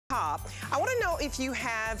I want to know if you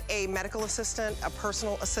have a medical assistant, a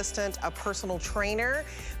personal trainer,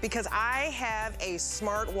 because I have a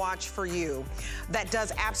smartwatch for you that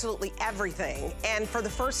does absolutely everything. And for the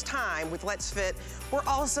first time with Let's Fit, we're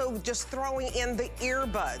also just throwing in the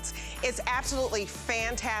earbuds. It's absolutely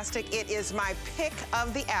fantastic. It is my pick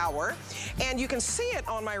of the hour, and you can see it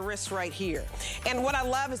on my wrist right here. And what I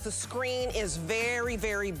love is the screen is very,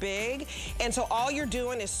 very big. And so all you're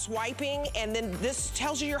doing is swiping, and then this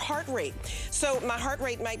tells you your heart rate. So my heart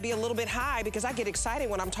rate might be a little bit high because I get excited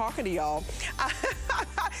when I'm talking to y'all.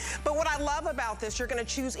 But what I love about this, you're gonna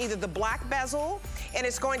choose either the black bezel, and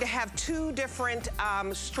it's going to have two different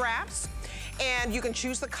straps, and you can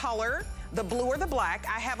choose the color, the blue or the black.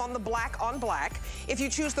 I have on the black on black. If you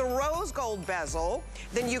choose the rose gold bezel,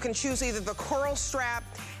 then you can choose either the coral strap,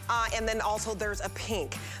 and then also there's a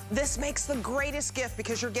pink. This makes the greatest gift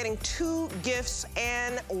because you're getting two gifts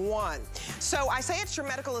in one. So I say it's your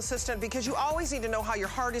medical assistant because you always need to know how your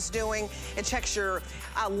heart is doing. It checks your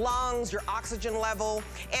lungs, your oxygen level,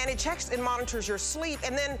 and it checks and monitors your sleep.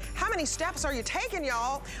 And then how many steps are you taking,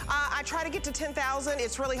 y'all? I try to get to 10,000.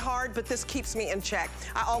 It's really hard, but this keeps me in check.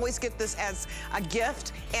 I always get this as a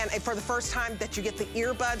gift, and for the first time that you get the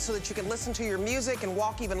earbuds so that you can listen to your music and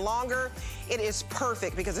walk even longer. It is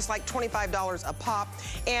perfect because it's like $25 a pop.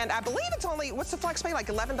 And I believe it's only, what's the flex pay? Like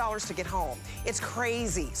 $11 to get home. It's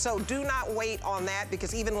crazy. So do not wait on that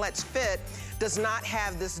because even Let's Fit does not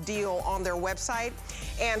have this deal on their website.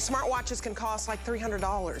 And smartwatches can cost like $300.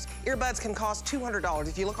 Earbuds can cost $200.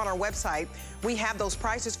 If you look on our website, we have those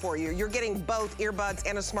prices for you. You're getting both earbuds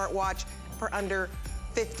and a smartwatch for under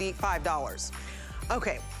 $55.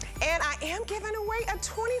 Okay, and I am giving away a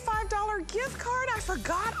 $25 gift card. I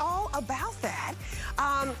forgot all about that.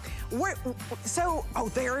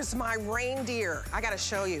 There's my reindeer. I gotta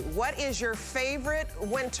show you. What is your favorite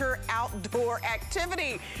winter outdoor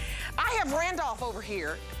activity? I have Randolph over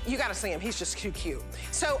here. You gotta see him, he's just too cute.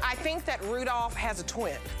 So I think that Rudolph has a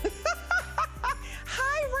twin.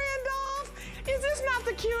 Hi, Randolph. Is this not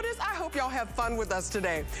the cutest? I hope y'all have fun with us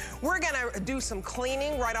today. We're gonna do some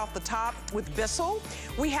cleaning right off the top with Bissell.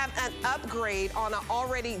 We have an upgrade on an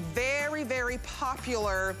already very, very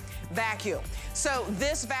popular vacuum. So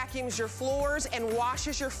this vacuums your floors and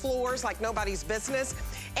washes your floors like nobody's business.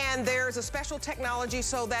 And there's a special technology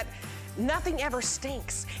so that nothing ever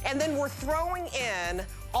stinks. And then we're throwing in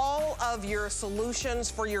all of your solutions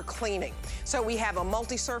for your cleaning. So we have a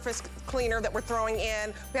multi-surface cleaner that we're throwing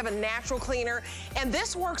in. We have a natural cleaner, and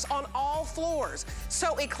this works on all floors.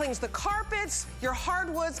 So it cleans the carpets, your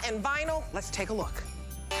hardwoods, and vinyl. Let's take a look.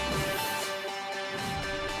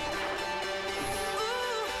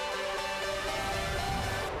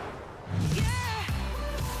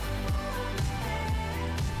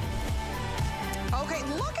 Okay,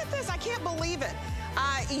 look at this, I can't believe it.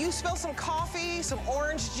 You spill some coffee, some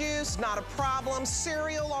orange juice, not a problem.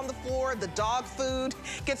 Cereal on the floor, the dog food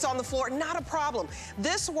gets on the floor, not a problem.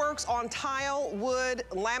 This works on tile, wood,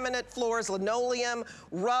 laminate floors, linoleum,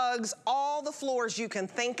 rugs, all the floors you can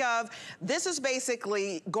think of. This is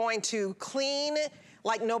basically going to clean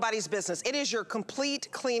like nobody's business. It is your complete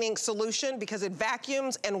cleaning solution because it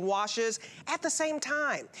vacuums and washes at the same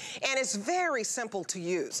time. And it's very simple to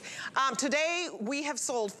use. Today, we have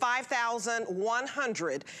sold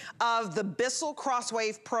 5,100 of the Bissell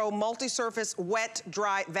Crosswave Pro Multi-Surface Wet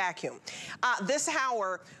Dry Vacuum. This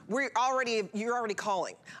hour, you're already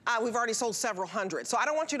calling. We've already sold several hundred. So I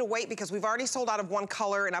don't want you to wait because we've already sold out of one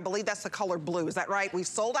color, and I believe that's the color blue. Is that right? We've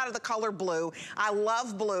sold out of the color blue. I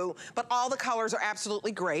love blue, but all the colors are absolutely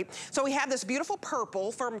great. So we have this beautiful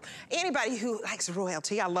purple from anybody who likes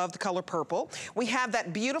royalty. I love the color purple. We have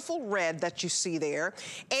that beautiful red that you see there,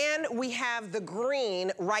 and we have the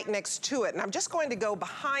green right next to it. And I'm just going to go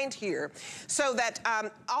behind here so that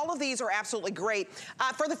all of these are absolutely great.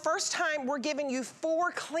 For the first time, we're giving you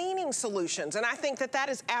 4 cleaning solutions, and I think that that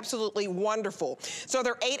is absolutely wonderful. So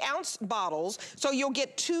they're 8-ounce bottles, so you'll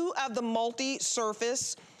get 2 of the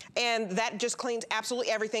multi-surface, and that just cleans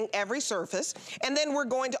absolutely everything, every surface. And then we're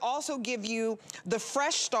going to also give you the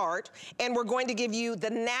Fresh Start, and we're going to give you the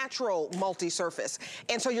natural multi-surface.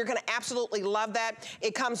 And so you're gonna absolutely love that.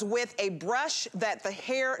 It comes with a brush that the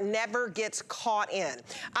hair never gets caught in.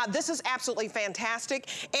 This is absolutely fantastic,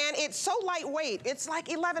 and it's so lightweight. It's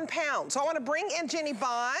like 11 pounds. So I wanna bring in Jenny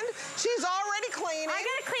Bond. She's already cleaning. I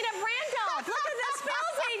gotta clean up Randolph. Look at the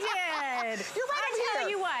spills I did. You're right I tell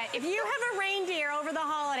you what, if you have a reindeer over the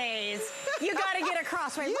holidays, you gotta get a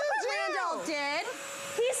Crosswave. Look what Randolph did.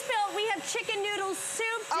 He spilled, we have chicken noodle soup,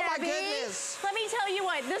 Debbie. Oh my goodness. Let me tell you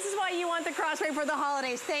what, this is why you want the Crosswave for the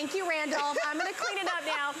holidays. Thank you, Randolph. I'm gonna clean it up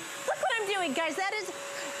now. Look what I'm doing, guys. That is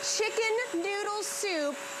chicken noodle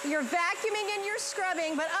soup. You're vacuuming and you're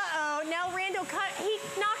scrubbing, but now Randall, he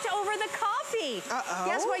knocked over the coffee.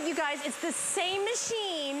 Guess what, you guys? It's the same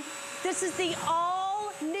machine. This is the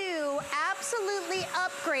all-new, absolutely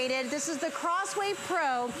upgraded. This is the Crosswave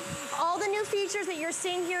Pro. All the new features that you're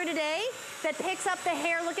seeing here today that picks up the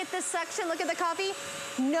hair. Look at this suction, look at the coffee.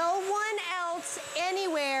 No one else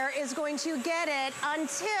anywhere is going to get it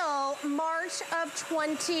until March of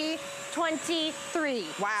 2023.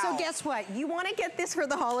 Wow. So guess what? You want to get this for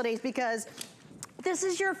the holidays because this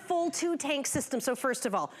is your full 2-tank system. So first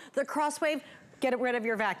of all, the Crosswave, get rid of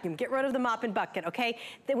your vacuum, get rid of the mop and bucket, okay?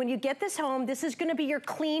 Then when you get this home, this is gonna be your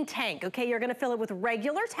clean tank, okay? You're gonna fill it with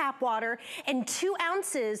regular tap water and 2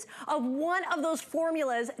 ounces of one of those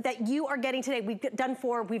formulas that you are getting today. We've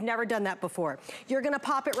never done that before. You're gonna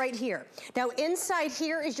pop it right here. Now inside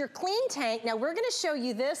here is your clean tank. Now we're gonna show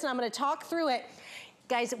you this and I'm gonna talk through it.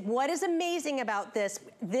 Guys, what is amazing about this?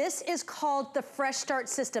 This is called the Fresh Start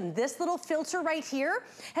system. This little filter right here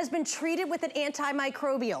has been treated with an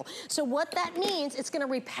antimicrobial. So what that means, it's gonna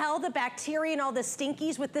repel the bacteria and all the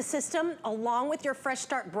stinkies with the system, along with your Fresh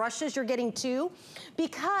Start brushes you're getting too.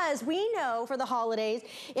 Because we know for the holidays,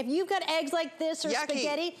 if you've got eggs like this or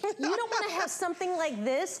spaghetti, you don't wanna have something like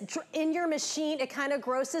this in your machine. It kind of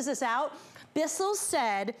grosses us out. Bissell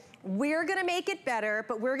said, we're gonna make it better,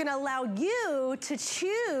 but we're gonna allow you to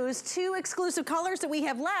choose 2 exclusive colors that we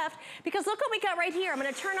have left, because look what we got right here. I'm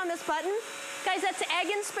gonna turn on this button. Guys, that's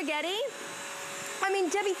egg and spaghetti. I mean,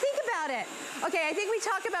 Debbie, think about it. Okay, I think we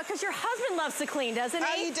talk about, because your husband loves to clean, doesn't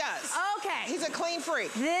he? He does. Okay. He's a clean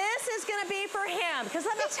freak. This is gonna be for him, because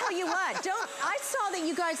let me tell you what, I saw that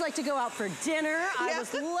you guys like to go out for dinner. I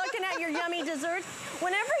was looking at your yummy desserts.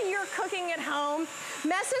 Whenever you're cooking at home,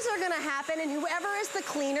 messes are gonna happen, and whoever is the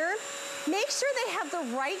cleaner, make sure they have the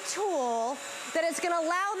right tool that is gonna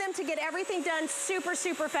allow them to get everything done super,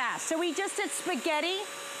 super fast. So we just did spaghetti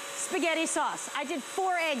sauce. I did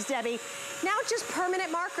 4 eggs, Debbie. Now just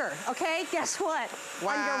permanent marker, okay? Guess what? Wow.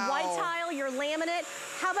 On your white tile, your laminate,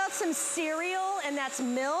 how about some cereal, and that's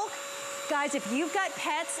milk? Guys, if you've got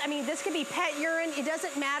pets, I mean, this could be pet urine, it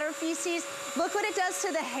doesn't matter, feces. Look what it does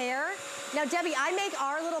to the hair. Now, Debbie, I make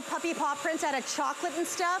our little puppy paw prints out of chocolate and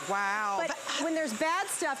stuff. Wow. But when there's bad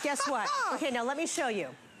stuff, guess what? Okay, now let me show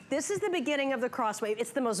you. This is the beginning of the Crosswave.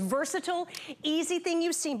 It's the most versatile, easy thing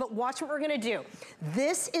you've seen, but watch what we're gonna do.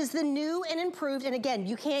 This is the new and improved, and again,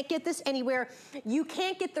 you can't get this anywhere. You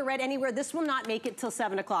can't get the red anywhere. This will not make it till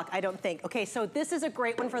 7 o'clock, I don't think. Okay, so this is a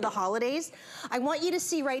great one for the holidays. I want you to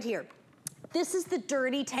see right here. This is the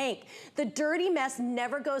dirty tank. The dirty mess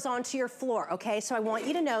never goes onto your floor, okay? So I want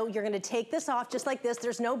you to know you're gonna take this off just like this.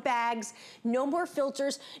 There's no bags, no more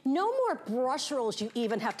filters, no more brush rolls you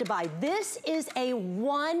even have to buy. This is a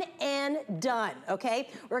one and done, okay?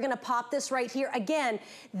 We're gonna pop this right here. Again,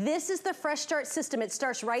 this is the Fresh Start system. It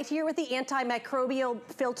starts right here with the antimicrobial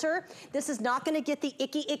filter. This is not gonna get the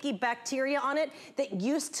icky bacteria on it that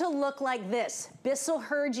used to look like this. Bissell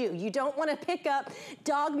heard you. You don't wanna pick up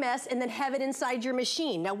dog mess and then have it inside your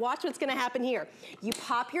machine. Now watch what's gonna happen here. You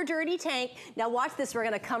pop your dirty tank. Now watch this, we're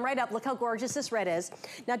gonna come right up. Look how gorgeous this red is.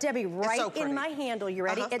 Now Debbie, right so in my handle, you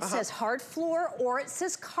ready? It says hard floor or it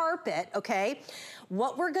says carpet, okay?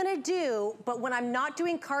 What we're gonna do, but when I'm not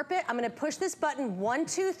doing carpet, I'm gonna push this button 1,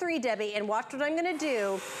 2, 3, Debbie, and watch what I'm gonna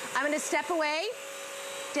do. I'm gonna step away.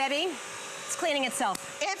 Debbie, it's cleaning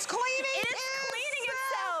itself. It's cleaning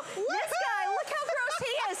itself. This guy, look how gross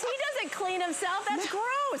he is. He doesn't clean himself, that's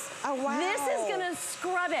gross. Oh, wow. This is gonna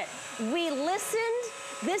scrub it. We listened.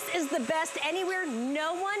 This is the best anywhere.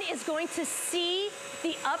 No one is going to see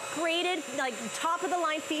the upgraded, like top of the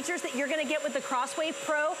line features that you're gonna get with the Crosswave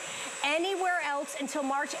Pro anywhere else until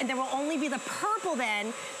March, and there will only be the purple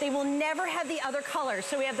then. They will never have the other colors.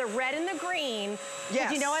 So we have the red and the green.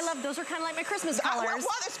 Yes. You know I love, those are kind of like my Christmas colors.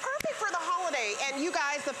 Well, it's perfect for the holiday. And you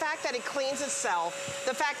guys, the fact that it cleans itself,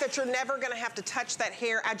 the fact that you're never gonna have to touch that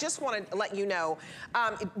hair, I just wanna let you know,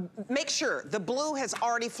 make sure the blue has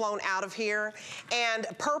already flown out of here, and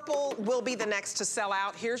purple will be the next to sell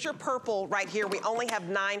out. Here's your purple right here. We only have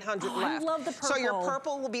 900 left. I love the purple. So your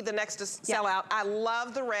purple will be the next to sell out. I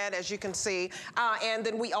love the red, as you can see. And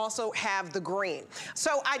then we also have the green.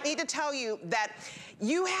 So I need to tell you that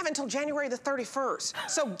you have until January the 31st.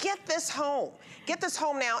 So get this home. Get this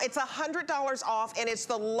home now. It's $100 off, and it's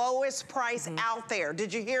the lowest price out there.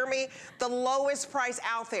 Did you hear me? The lowest price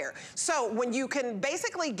out there. So when you can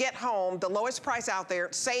basically get home, the lowest price out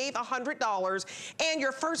there, save $100, and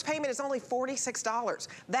your first payment is only $46.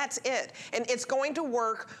 That's it. And it's going to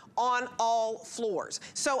work on all floors.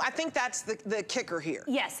 So I think that's the kicker here.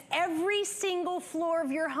 Yes, every single floor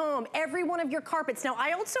of your home, every one of your carpets. Now,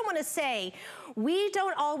 I also want to say, we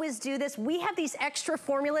don't always do this. We have these extra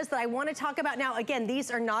formulas that I want to talk about now. Again,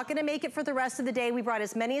 these are not going to make it for the rest of the day. We brought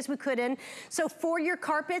as many as we could in. So for your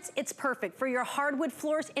carpets, it's perfect. For your hardwood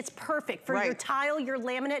floors, it's perfect. For your tile, your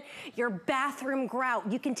laminate, your bathroom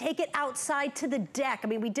grout. You can take it outside to the deck. I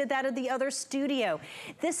mean, we did that in the other studio.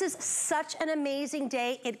 This is such an amazing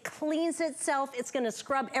day. It cleans itself. It's going to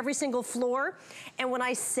scrub every single floor. And when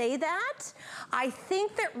I say that, I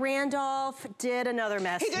think that Randolph did another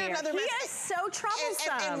mess here. He did another mess. He is so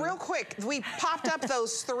troublesome. And real quick, we popped up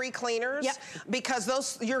those 3 cleaners because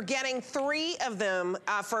those, you're getting 3 of them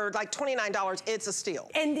for like $29. It's a steal.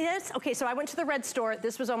 And this, okay, so I went to the red store.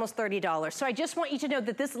 This was almost $30. So I just want you to know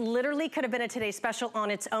that this literally could have been a Today Special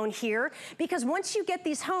on its own here, because once you get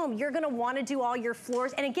these home, you're gonna wanna do all your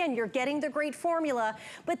floors. And again, you're getting the great formula,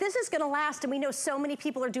 but this is gonna last. And we know so many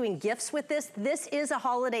people are doing gifts with this. This is a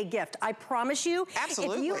holiday gift. I promise you.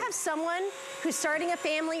 Absolutely. If you have someone who's starting a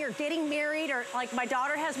family or getting married, or like my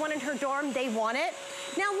daughter has one in her dorm, they want it.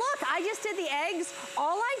 Now look, I just did the eggs.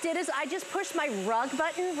 All I did is I just pushed my rug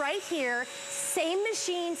button right here. Same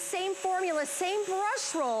machine, same formula, same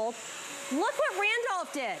brush roll. Look what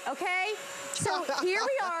Randolph did, okay? So here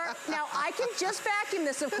we are. Now I can just vacuum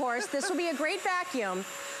this, of course. This will be a great vacuum.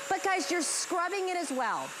 But guys, you're scrubbing it as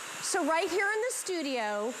well. So right here in the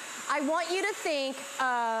studio, I want you to think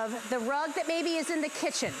of the rug that maybe is in the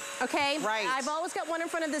kitchen, okay? Right. I've always got one in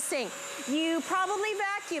front of the sink. You probably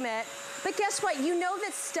vacuum it, but guess what? You know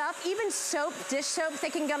that stuff, even soap, dish soap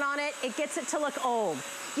that can get on it, it gets it to look old.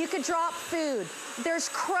 You could drop food. There's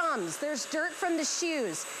crumbs. There's dirt from the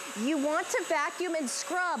shoes. You want to vacuum and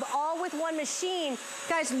scrub all with one machine.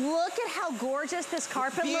 Guys, look at how gorgeous this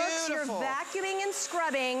carpet looks. You're vacuuming and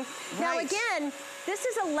scrubbing. Now again, this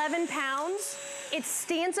is 11 pounds. It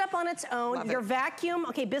stands up on its own. Your vacuum,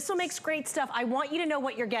 okay, Bissell makes great stuff. I want you to know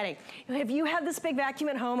what you're getting. If you have this big vacuum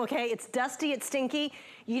at home, okay, it's dusty, it's stinky,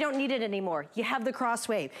 you don't need it anymore. You have the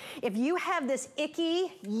Crosswave. If you have this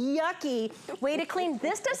icky, yucky way to clean,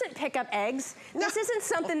 this doesn't pick up eggs. This isn't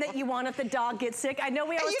something that you want if the dog gets sick. I know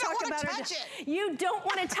we always talk about it. You don't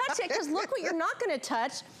want to touch it, because look what you're not going to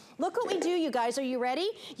touch. Look what we do, you guys. Are you ready?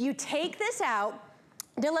 You take this out.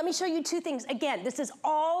 Now let me show you 2 things. Again, this is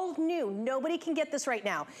all new. Nobody can get this right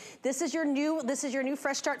now. This is your new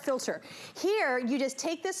Fresh Start filter. Here, you just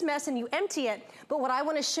take this mess and you empty it, but what I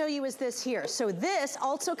wanna show you is this here. So this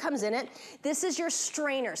also comes in it. This is your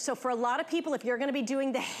strainer. So for a lot of people, if you're gonna be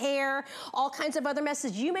doing the hair, all kinds of other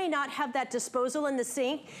messes, you may not have that disposal in the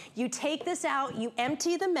sink. You take this out, you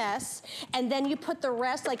empty the mess, and then you put the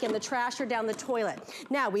rest like in the trash or down the toilet.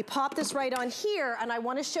 Now, we pop this right on here, and I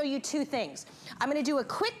wanna show you 2 things. I'm gonna do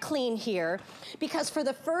a quick clean here, because for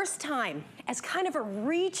the first time, as kind of a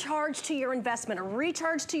recharge to your investment, a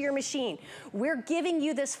recharge to your machine, we're giving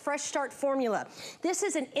you this Fresh Start formula. This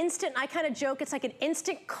is an instant, I kind of joke, it's like an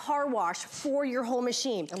instant car wash for your whole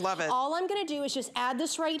machine. I love it. All I'm gonna do is just add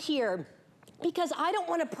this right here, because I don't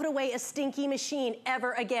want to put away a stinky machine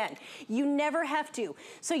ever again. You never have to.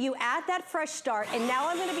 So you add that Fresh Start, and now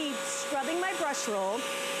I'm gonna be scrubbing my brush roll.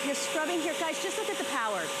 You're scrubbing here. Guys, just look at the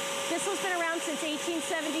power. This has been around since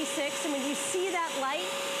 1876, and when you see that light,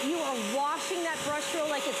 you are washing that brush roll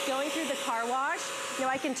like it's going through the car wash. Now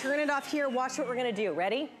I can turn it off here. Watch what we're gonna do.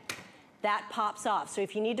 Ready? That pops off. So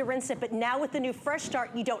if you need to rinse it, but now with the new Fresh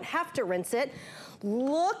Start, you don't have to rinse it.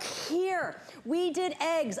 Look here. We did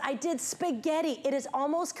eggs. I did spaghetti. It is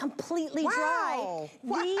almost completely dry.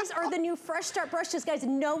 These are the new Fresh Start brushes. Guys,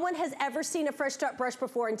 no one has ever seen a Fresh Start brush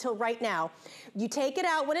before until right now. You take it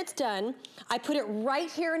out when it's done. I put it right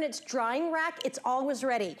here in its drying rack. It's always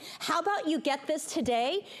ready. How about you get this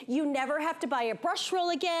today? You never have to buy a brush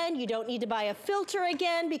roll again. You don't need to buy a filter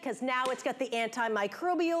again, because now it's got the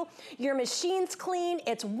antimicrobial. Your machine's clean.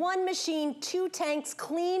 It's one machine, 2 tanks,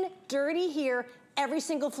 clean, dirty here, every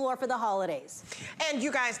single floor for the holidays. And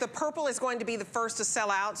you guys, the purple is going to be the first to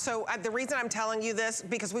sell out. So the reason I'm telling you this,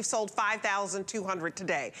 because we've sold 5,200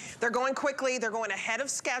 today. They're going quickly, they're going ahead of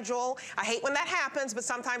schedule. I hate when that happens, but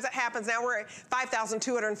sometimes that happens. Now we're at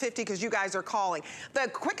 5,250 because you guys are calling. The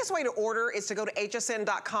quickest way to order is to go to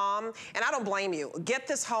hsn.com, and I don't blame you. Get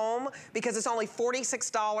this home, because it's only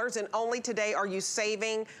 $46, and only today are you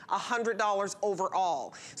saving $100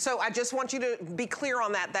 overall. So I just want you to be clear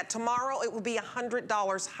on that tomorrow it will be $100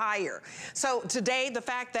 higher. So today, the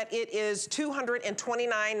fact that it is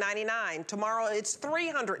 $229.99, tomorrow it's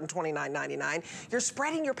 $329.99. You're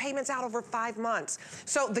spreading your payments out over 5 months.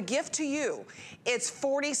 So the gift to you, it's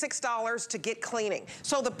 $46 to get cleaning.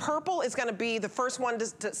 So the purple is gonna be the first one,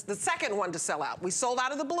 the second one to sell out. We sold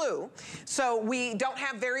out of the blue, so we don't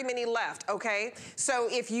have very many left, okay? So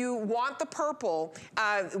if you want the purple,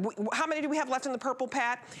 how many do we have left in the purple,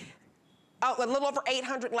 Pat? Oh, a little over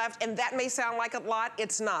 800 left, and that may sound like a lot.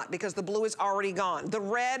 It's not, because the blue is already gone. The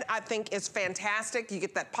red, I think, is fantastic. You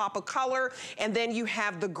get that pop of color, and then you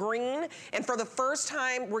have the green. And for the first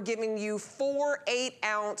time, we're giving you 4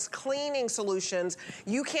 8-ounce cleaning solutions.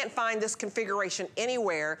 You can't find this configuration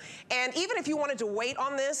anywhere. And even if you wanted to wait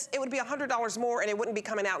on this, it would be $100 more, and it wouldn't be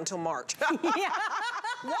coming out until March. Yeah.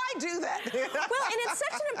 Why do that? Well, and it's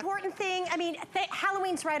such an important thing. I mean,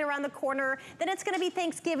 Halloween's right around the corner. Then it's going to be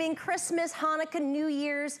Thanksgiving, Christmas, Hanukkah, New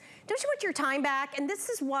Year's. Don't you want your time back? And this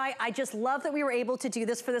is why I just love that we were able to do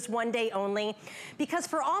this for this one day only. Because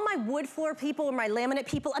for all my wood floor people or my laminate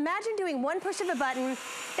people, imagine doing one push of a button.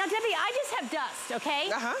 Now, Debbie, I just have dust,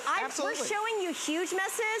 okay? Absolutely. We're showing you huge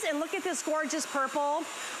messes, and look at this gorgeous purple.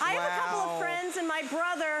 I have a couple of friends and my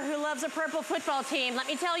brother who loves a purple football team. Let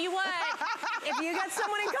me tell you what, if you got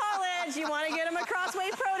someone in college, you want to get them a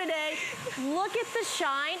Crosswave Pro today, look at the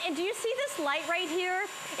shine. And do you see this light right here?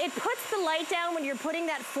 It puts the light down when you're putting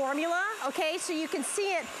that formula, okay, so you can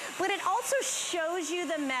see it, but it also shows you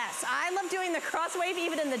the mess. I love doing the Crosswave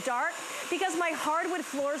even in the dark because my hardwood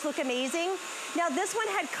floors look amazing. Now this one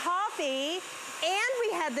had coffee, and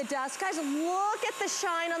we had the dust. Guys, look at the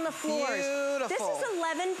shine on the floors. Beautiful. This is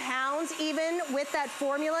 11 pounds even with that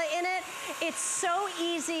formula in it. It's so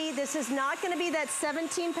easy. This is not gonna be that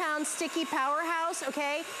 17-pound sticky powerhouse,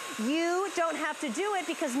 okay? You don't have to do it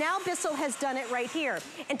because now Bissell has done it right here.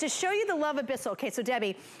 And to show you the love of Bissell, okay, so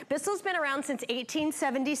Debbie, Bissell's been around since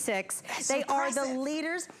 1876. They are the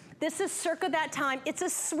leaders. This is circa that time. It's a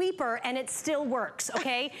sweeper and it still works,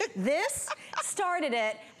 okay? This started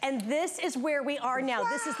it, and this is where we are now. Wow.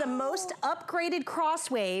 This is the most upgraded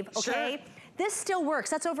Crosswave, okay? Sure. This still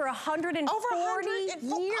works. That's over 140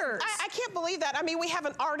 years. I can't believe that. I mean, we have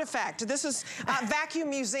an artifact. This is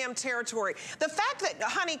vacuum museum territory. The fact that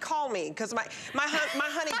Honey called me, because my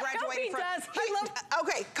honey graduated from...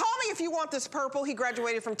 Okay, call me if you want this purple. He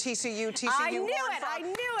graduated from TCU. I knew it.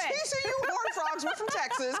 TCU Horned Frogs. We're from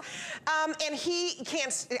Texas. And he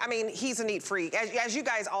can't, I mean, he's a neat freak. As you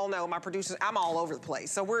guys all know, my producers, I'm all over the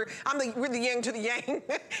place. So we're the yin to the yang.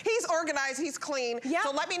 He's organized, he's clean. Yep.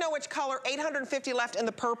 So let me know which color. 850 left in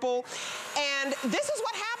the purple. And this is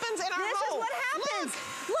what happens in our home. This is what happens.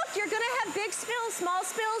 Look, you're gonna have big spills, small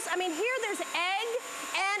spills. I mean, here there's egg,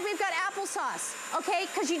 and we've got applesauce, okay?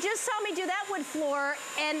 Because you just saw me do that wood floor,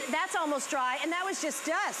 and that's almost dry, and that was just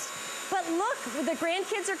dust. But look, the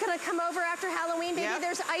grandkids are gonna come over after Halloween, baby. Yep.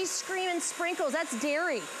 There's ice cream and sprinkles, that's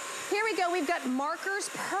dairy. Here we go, we've got markers,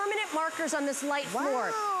 permanent markers on this light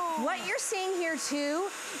floor. What you're seeing here too,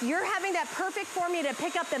 you're having that perfect formula to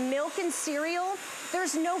pick up the milk and cereal.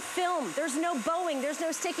 There's no film, there's no bowing, there's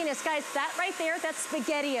no stickiness. Guys, that right there, that's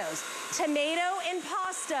SpaghettiOs. Tomato and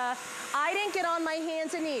pasta. I didn't get on my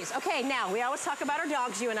hands and knees. Okay, now, we always talk about our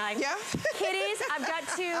dogs, you and I. Yeah. Kitties, I've got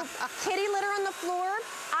 2 kitty litter on the floor.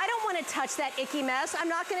 I don't want to touch that icky mess. I'm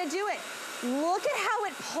not going to do it. Look at how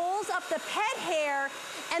it pulls up the pet hair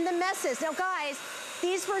and the messes. Now, guys,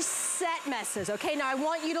 these were set messes, okay? Now, I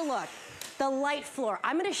want you to look. The light floor.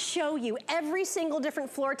 I'm gonna show you every single different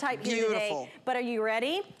floor type here today. But are you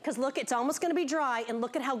ready? Because look, it's almost gonna be dry, and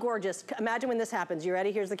look at how gorgeous. Imagine when this happens. You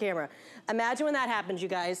ready? Here's the camera. Imagine when that happens, you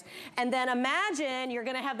guys. And then imagine you're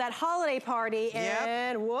gonna have that holiday party,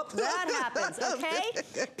 and whoop, that happens, okay?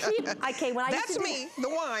 Okay, when I That's me, the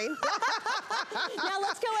wine. Now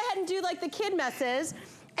let's go ahead and do like the kid messes.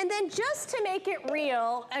 And then just to make it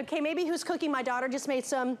real, okay, maybe who's cooking? My daughter just made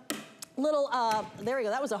some little, there we go,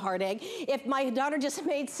 that was a hard egg. If my daughter just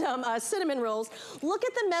made some cinnamon rolls, look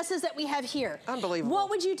at the messes that we have here. Unbelievable. What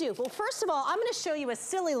would you do? Well, first of all, I'm gonna show you a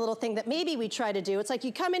silly little thing that maybe we try to do. It's like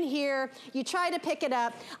you come in here, you try to pick it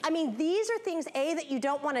up. I mean, these are things, A, that you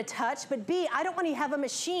don't wanna touch, but B, I don't wanna have a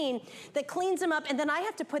machine that cleans them up and then I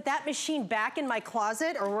have to put that machine back in my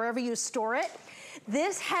closet or wherever you store it.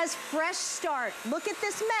 This has Fresh Start. Look at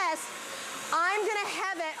this mess. I'm gonna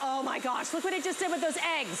have it, oh my gosh, look what it just did with those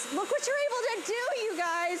eggs. Look what you're able to do, you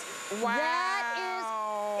guys. Wow.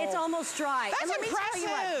 That is, it's almost dry. That's and let impressive. me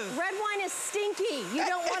tell you what, red wine is stinky. You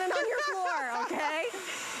don't want it on your floor, okay?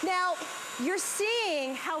 Now, you're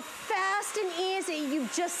seeing how fast and easy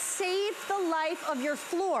you've just saved the life of your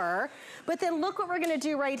floor, but then look what we're gonna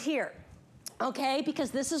do right here, okay?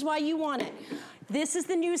 Because this is why you want it. This is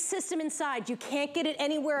the new system inside. You can't get it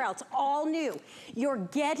anywhere else, all new. You're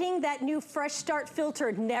getting that new Fresh Start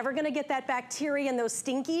filter, never gonna get that bacteria and those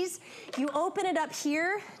stinkies. You open it up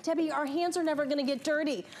here, Debbie, our hands are never gonna get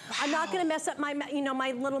dirty. Wow. I'm not gonna mess up my,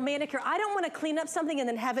 my little manicure. I don't wanna clean up something and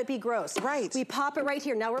then have it be gross. Right. We pop it right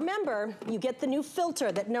here. Now remember, you get the new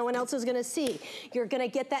filter that no one else is gonna see. You're gonna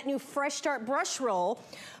get that new Fresh Start brush roll.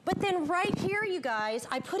 But then right here, you guys,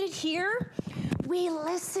 I put it here. We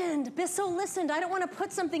listened. Bissell listened. I don't want to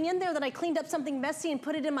put something in there that I cleaned up something messy and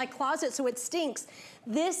put it in my closet so it stinks.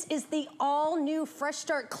 This is the all-new Fresh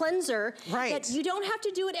Start Cleanser. Right. That you don't have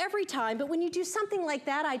to do it every time, but when you do something like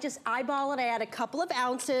that, I just eyeball it. I add a couple of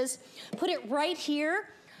ounces, put it right here.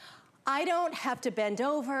 I don't have to bend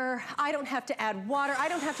over. I don't have to add water. I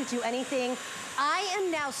don't have to do anything. I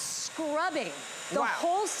am now scrubbing the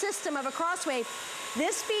whole system of a Crosswave.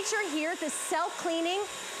 This feature here, this self-cleaning,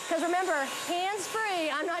 because remember, hands-free,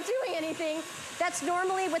 I'm not doing anything. That's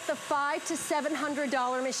normally with the $500 to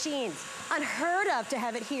 $700 machines. Unheard of to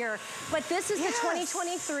have it here. But this is the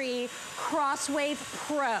 2023 Crosswave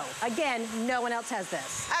Pro. Again, no one else has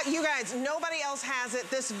this. You guys, nobody else has it.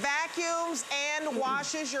 This vacuums and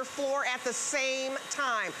washes your floor at the same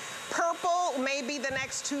time. Purple may be the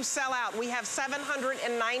next to sell out. We have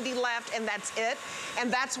 790 left, and that's it.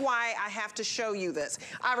 And that's why I have to show you this.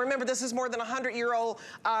 Remember, this is more than a 100-year-old,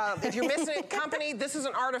 if you're missing it, company, this is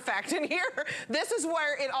an artifact in here. This is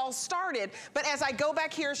where it all started. But as I go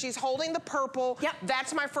back here, she's holding the purple. Yep.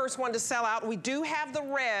 That's my first one to sell out. We do have the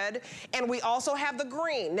red, and we also have the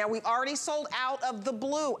green. Now, we've already sold out of the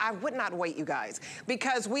blue. I would not wait, you guys,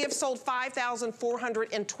 because we have sold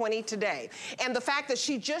 5,420 today. And the fact that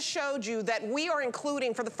she just showed you that we are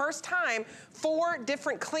including, for the first time, 4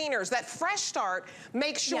 different cleaners. That Fresh Start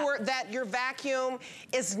makes sure that your vacuum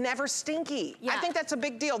is never stinky. I think that's a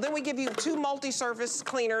big deal. Then we give you 2 multi-surface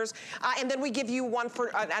cleaners, and then we give you one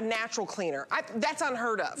for a natural cleaner. That's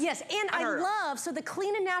unheard of. Yes, and I love, so the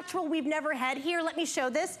clean and natural we've never had here. Let me show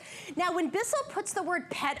this. Now, when Bissell puts the word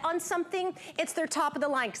pet on something, it's their top of the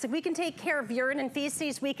line. Because if we can take care of urine and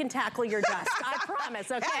feces, we can tackle your dust. I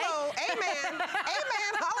promise, okay? Hello, amen, amen,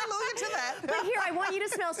 hallelujah to that. But here, I want you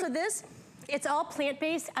to smell. So this, it's all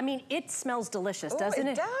plant-based. I mean, it smells delicious, doesn't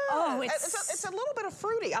it? It does. Oh, it's a little bit of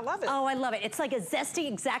fruity. I love it. Oh, I love it. It's like a zesty,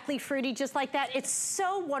 exactly fruity, just like that. It's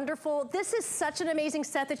so wonderful. This is such an amazing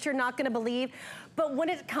set that you're not gonna believe. But when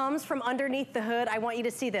it comes from underneath the hood, I want you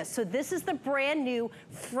to see this. So this is the brand new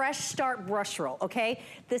Fresh Start brush roll, okay?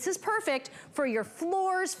 This is perfect for your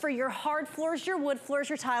floors, for your hard floors, your wood floors,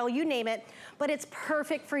 your tile, you name it. But it's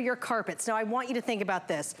perfect for your carpets. Now I want you to think about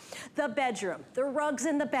this. The bedroom, the rugs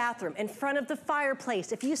in the bathroom, in front of the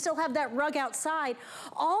fireplace. If you still have that rug outside,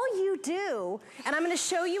 all you do, and I'm gonna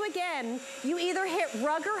show you again, you either hit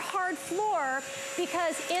rug or hard floor,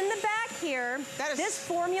 because in the back here, this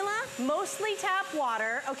formula, mostly tap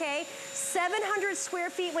water, okay? 700 square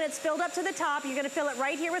feet when it's filled up to the top. You're gonna fill it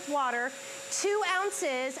right here with water. 2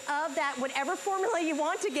 ounces of that, whatever formula you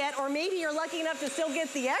want to get, or maybe you're lucky enough to still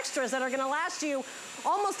get the extras that are gonna last you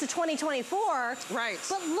almost to 2024. Right.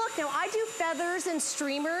 But look, now I do feathers and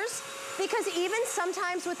streamers, because even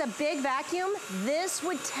sometimes with a big vacuum, this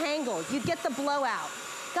would tangle. You'd get the blowout.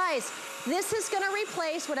 Guys, this is gonna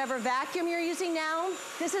replace whatever vacuum you're using now.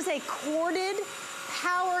 This is a corded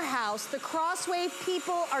powerhouse. The Crosswave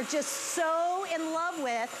people are just so in love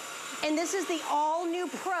with. And this is the all-new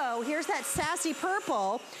Pro. Here's that sassy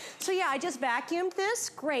purple. So yeah, I just vacuumed this.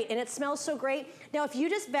 Great, and it smells so great. Now, if you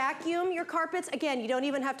just vacuum your carpets, again, you don't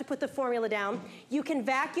even have to put the formula down. You can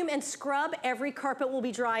vacuum and scrub. Every carpet will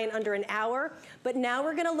be dry in under an hour. But now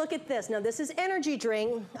we're gonna look at this. Now, this is energy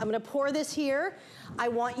drink. I'm gonna pour this here. I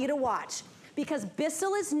want you to watch. Because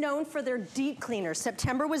Bissell is known for their deep cleaners.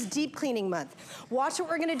 September was deep cleaning month. Watch what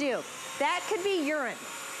we're gonna do. That could be urine.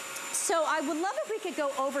 So I would love if we could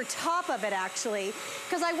go over top of it, actually,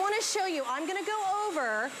 because I want to show you. I'm going to go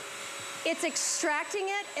over. It's extracting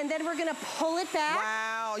it, and then we're going to pull it back.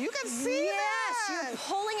 Wow, you can see that. Yes, you're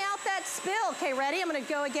pulling out that spill. Okay, ready? I'm going to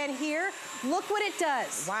go again here. Look what it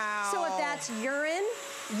does. Wow. So if that's urine,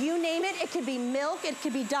 you name it. It could be milk. It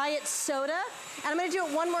could be diet soda. And I'm going to do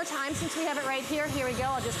it one more time since we have it right here. Here we go.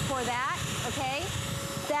 I'll just pour that, okay?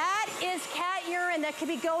 That is cat urine that could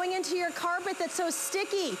be going into your carpet that's so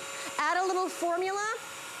sticky. Add a little formula.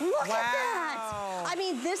 Look at that. I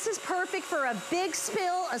mean, this is perfect for a big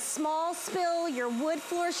spill, a small spill, your wood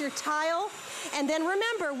floors, your tile. And then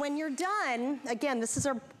remember, when you're done, again, this is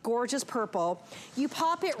our gorgeous purple. You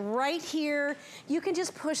pop it right here. You can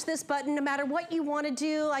just push this button no matter what you want to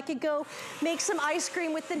do. I could go make some ice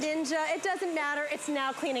cream with the Ninja. It doesn't matter. It's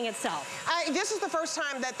now cleaning itself. This is the first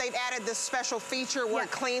time that they've added this special feature where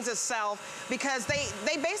it cleans itself, because they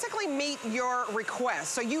basically meet your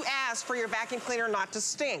request. So you asked for your vacuum cleaner not to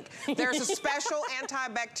stink. There's a special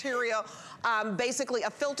antibacterial, basically a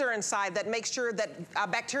filter inside that makes sure that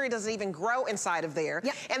bacteria doesn't even grow inside of there.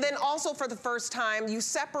 And then also for the first time, you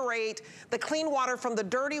separate separate the clean water from the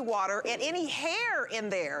dirty water, and any hair in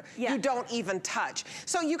there, you don't even touch.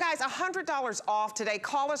 So you guys, $100 off today.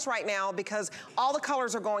 Call us right now because all the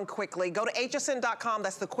colors are going quickly. Go to hsn.com.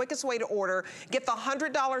 That's the quickest way to order. Get the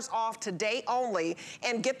 $100 off today only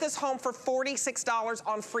and get this home for $46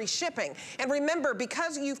 on free shipping. And remember,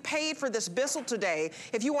 because you've paid for this Bissell today,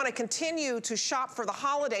 if you want to continue to shop for the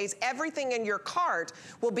holidays, everything in your cart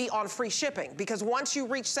will be on free shipping, because once you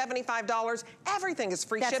reach $75, everything is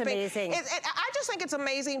free shipping. That's amazing. I just think it's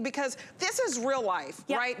amazing because this is real life,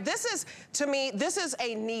 right? This is, to me, this is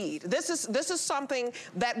a need. This is something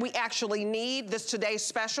that we actually need, this today's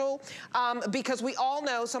special, because we all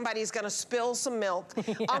know somebody's gonna spill some milk.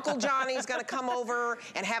 Uncle Johnny's gonna come over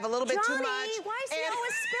and have a little bit too much. Why is he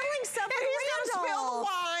always spilling stuff? And he's gonna spill the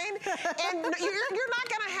wine, and you're not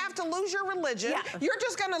gonna have to lose your religion. You're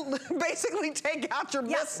just gonna basically take out your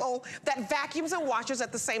Bissell that vacuums and washes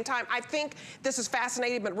at the same time. I think this is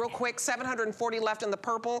fascinating, but real quick, 740 left in the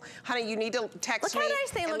purple. Honey, you need to text me. Look how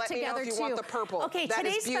nice they and look let together, me know if you too. want the purple. Okay, that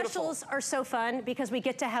today's is beautiful. specials are so fun because we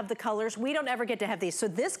get to have the colors. We don't ever get to have these. So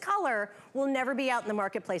this color will never be out in the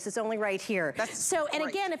marketplace. It's only right here. And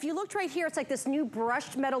again, if you looked right here, it's like this new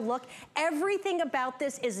brushed metal look. Everything about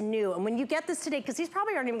this is new. And when you get this today, because these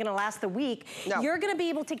probably aren't even gonna last the week, you're gonna be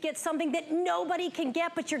able to get something that nobody can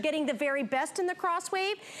get, but you're getting the very best in the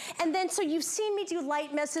Crosswave. And then, so you've seen me do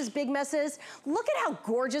light messes, big messes. Look at how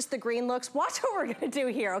gorgeous the green looks. Watch what we're gonna do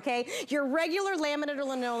here, okay? Your regular laminate or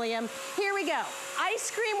linoleum. Here we go.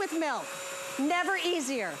 Ice cream with milk. Never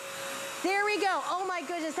easier. There we go. Oh my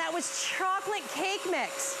goodness, that was chocolate cake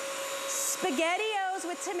mix. SpaghettiOs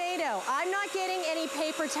with tomato. I'm not getting any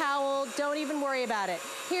paper towel. Don't even worry about it.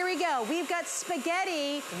 Here we go. We've got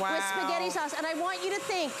spaghetti with spaghetti sauce. And I want you to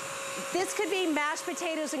think, this could be mashed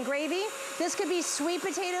potatoes and gravy. This could be sweet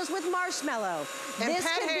potatoes with marshmallow. And this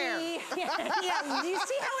pet could hair. be, do you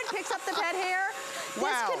see how it picks up the pet hair?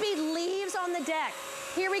 This could be leaves on the deck.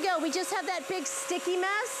 Here we go. We just have that big sticky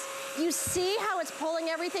mess. You see how it's pulling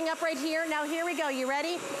everything up right here? Now here we go, you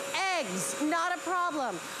ready? Eggs, not a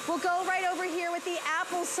problem. We'll go right over here with the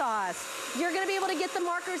applesauce. You're gonna be able to get the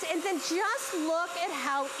markers, and then just look at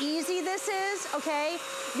how easy this is, okay?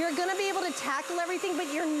 You're gonna be able to tackle everything,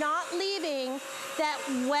 but you're not leaving that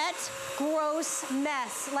wet, gross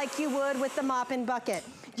mess like you would with the mop and bucket.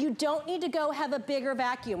 You don't need to go have a bigger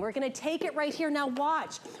vacuum. We're gonna take it right here. Now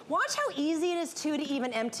watch. Watch how easy it is too to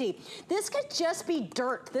even empty. This could just be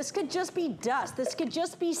dirt. This could just be dust. This could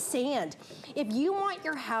just be sand. If you want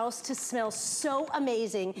your house to smell so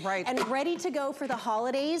amazing and ready to go for the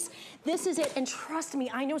holidays, this is it. And trust me,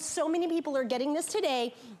 I know so many people are getting this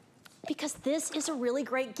today because this is a really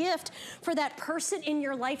great gift for that person in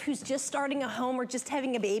your life who's just starting a home or just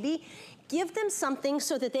having a baby. Give them something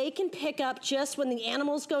so that they can pick up just when the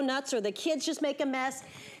animals go nuts or the kids just make a mess.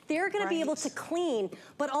 They're gonna be able to clean,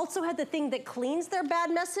 but also have the thing that cleans their bad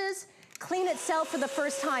messes clean itself for the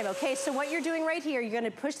first time, okay? So what you're doing right here, you're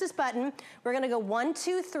gonna push this button. We're gonna go 1,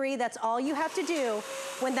 2, 3. That's all you have to do.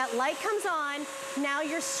 When that light comes on, now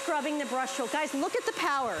you're scrubbing the brush stroke. Guys, look at the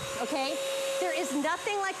power, okay? There is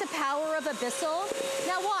nothing like the power of a Bissell.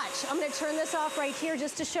 Now watch, I'm gonna turn this off right here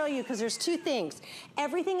just to show you, because there's two things.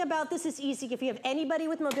 Everything about this is easy. If you have anybody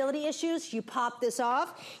with mobility issues, you pop this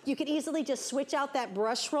off. You could easily just switch out that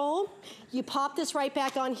brush roll. You pop this right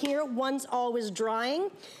back on here. One's always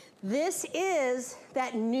drying. This is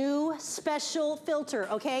that new special filter,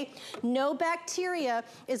 okay? No bacteria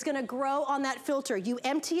is gonna grow on that filter. You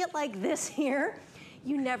empty it like this here.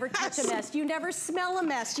 You never touch a mess. You never smell a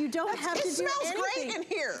mess. You don't have to do anything. It smells great in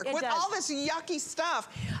here with all this yucky stuff.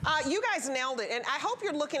 You guys nailed it, and I hope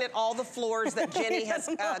you're looking at all the floors that Jenny has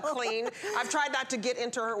cleaned. I've tried not to get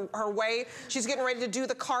into her way. She's getting ready to do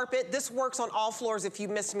the carpet. This works on all floors if you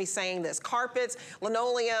missed me saying this. Carpets,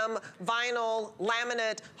 linoleum, vinyl,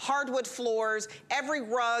 laminate, hardwood floors, every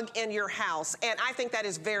rug in your house, and I think that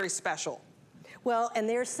is very special. Well, and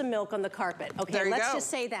there's some milk on the carpet. Okay, let's just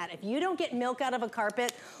say that. If you don't get milk out of a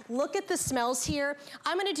carpet, look at the smells here.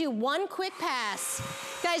 I'm gonna do one quick pass.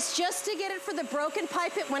 Guys, just to get it for the broken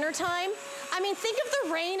pipe at wintertime. I mean, think of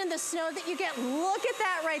the rain and the snow that you get. Look at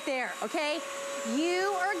that right there, okay?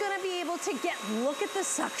 You are gonna be able to get, look at the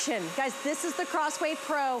suction. Guys, this is the Crosswave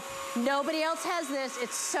Pro. Nobody else has this.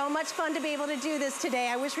 It's so much fun to be able to do this today.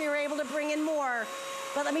 I wish we were able to bring in more.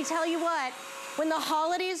 But let me tell you what, when the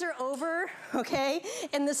holidays are over, okay,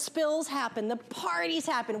 and the spills happen, the parties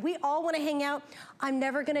happen, we all wanna hang out, I'm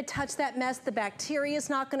never gonna touch that mess. The bacteria is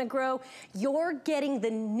not gonna grow. You're getting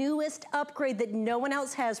the newest upgrade that no one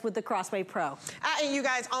else has with the Crossway Pro. And you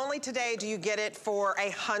guys, only today do you get it for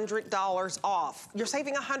 $100 off. You're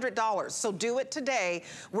saving $100, so do it today.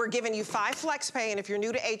 We're giving you 5 FlexPay, and if you're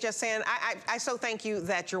new to HSN, I so thank you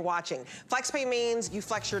that you're watching. FlexPay means you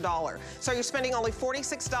flex your dollar. So you're spending only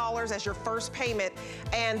 $46 as your first payment,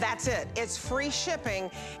 and that's it. It's free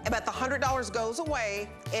shipping, but the $100 goes away.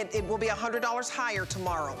 It will be $100 higher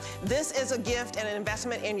tomorrow. This is a gift and an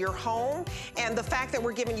investment in your home, and the fact that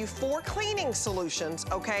we're giving you 4 cleaning solutions,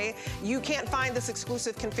 okay? You can't find this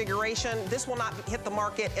exclusive configuration. This will not hit the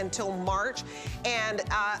market until March, and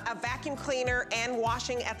a vacuum cleaner and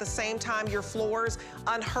washing at the same time your floors,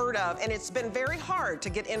 unheard of, and it's been very hard to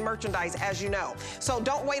get in merchandise, as you know. So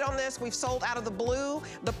don't wait on this. We've sold out of the blue.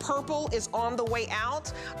 The purple is on the way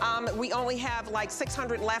out. We only have like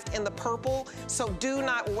 600 left in the purple, so do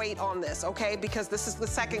not wait on this, okay? Because this is the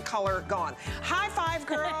second color gone. High five,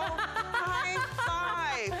 girl. High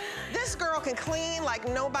five. This girl can clean like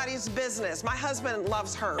nobody's business. My husband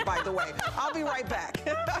loves her, by the way. I'll be right back.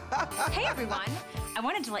 Hey, everyone. I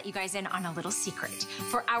wanted to let you guys in on a little secret.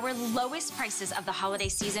 For our lowest prices of the holiday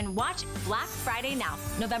season, watch Black Friday now,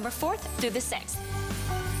 November 4th through the 6th.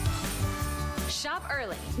 Shop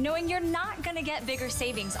early, knowing you're not gonna get bigger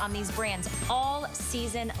savings on these brands all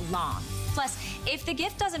season long. Plus, if the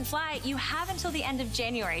gift doesn't fly, you have until the end of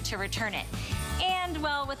January to return it. And,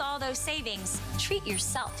 well, with all those savings, treat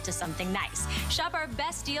yourself to something nice. Shop our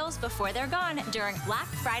best deals before they're gone during Black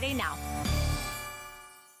Friday now.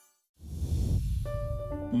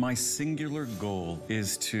 My singular goal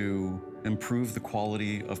is to improve the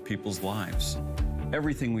quality of people's lives.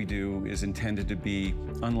 Everything we do is intended to be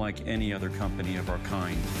unlike any other company of our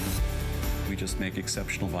kind. We just make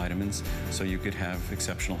exceptional vitamins so you could have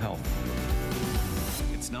exceptional health.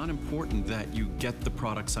 It's not important that you get the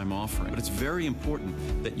products I'm offering, but it's very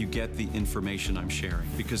important that you get the information I'm sharing,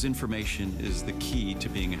 because information is the key to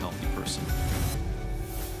being a healthy person.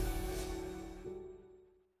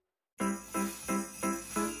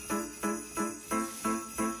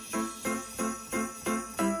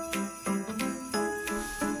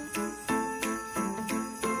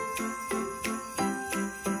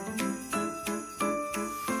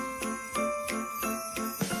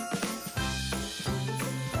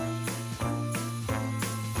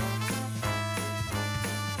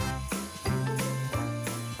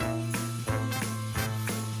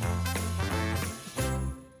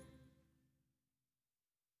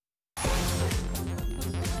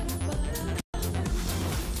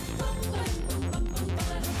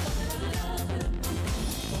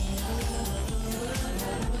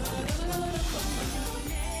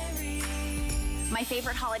 My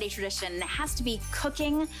favorite holiday tradition has to be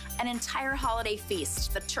cooking an entire holiday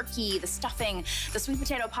feast. The turkey, the stuffing, the sweet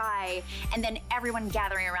potato pie, and then everyone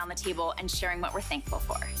gathering around the table and sharing what we're thankful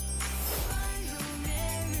for.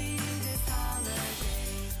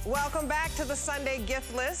 Welcome back to the Sunday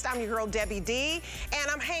gift list. I'm your girl, Debbie D,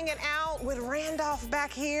 and I'm hanging out with Randolph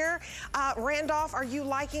back here. Randolph, are you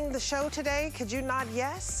liking the show today? Could you nod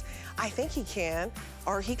yes? I think he can,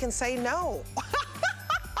 or he can say no.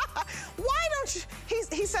 Why don't you?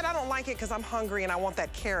 He said, I don't like it because I'm hungry and I want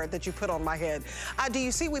that carrot that you put on my head. Do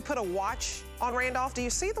you see we put a watch on Randolph? Do you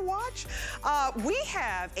see the watch? We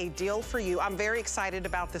have a deal for you. I'm very excited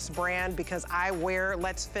about this brand because I wear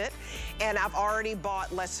Let's Fit, and I've already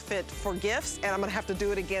bought Let's Fit for gifts, and I'm gonna have to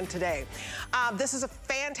do it again today. This is a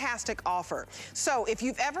fantastic offer. So if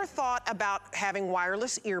you've ever thought about having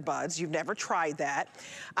wireless earbuds, you've never tried that,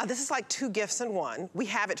 this is like 2 gifts in one. We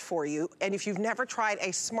have it for you. And if you've never tried a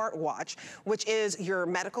smartwatch, which is your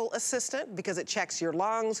medical assistant because it checks your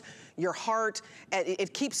lungs, your heart, and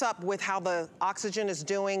it keeps up with how the oxygen is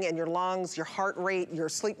doing in your lungs, your heart rate, your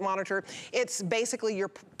sleep monitor. It's basically your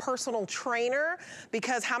personal trainer,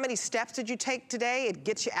 because how many steps did you take today? It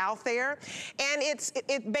gets you out there. And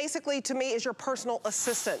it basically, to me, is your personal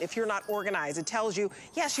assistant if you're not organized. It tells you,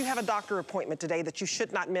 yes, you have a doctor appointment today that you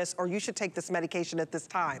should not miss, or you should take this medication at this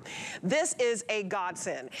time. This is a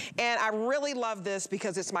godsend. And I really love this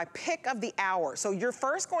because it's my pick of the hour. So you're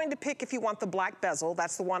first going to pick if you want the black bezel.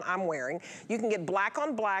 That's the one I'm wearing. You can get black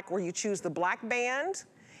on black, where you choose the black band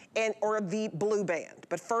or the blue band.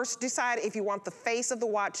 But first decide if you want the face of the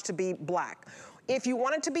watch to be black. If you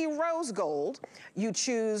want it to be rose gold, you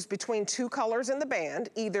choose between 2 colors in the band,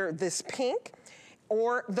 either this pink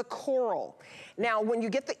or the coral. Now, when you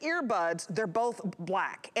get the earbuds, they're both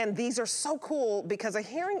black. And these are so cool because a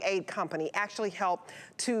hearing aid company actually helped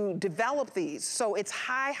to develop these. So it's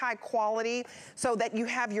high quality so that you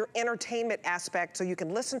have your entertainment aspect so you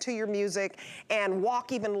can listen to your music and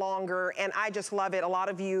walk even longer. And I just love it. A lot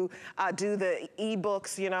of you do the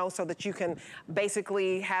e-books, you know, so that you can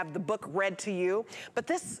basically have the book read to you. But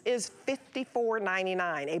this is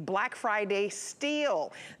 $54.99, a Black Friday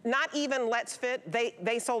steal. Not even Let's Fit,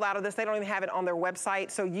 they sold out of this. They don't even have it on their website,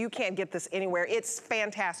 so you can't get this anywhere. It's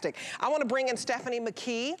fantastic. I want to bring in Stephanie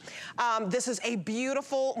McKee. This is a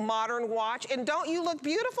beautiful modern watch, and don't you look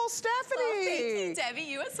beautiful, Stephanie? Oh, thank you, Debbie.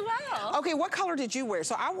 You as well. Okay, what color did you wear?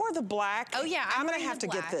 So I wore the black. Oh yeah, I'm gonna have to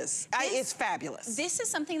get this. It's fabulous. This is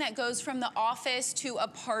something that goes from the office to a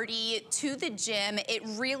party to the gym. It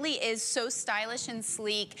really is so stylish and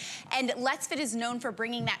sleek, and Let's Fit is known for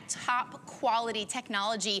bringing that top quality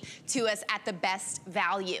technology to us at the best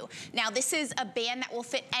value. Now, this is a band that will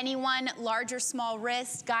fit anyone, large or small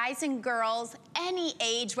wrist, guys and girls, any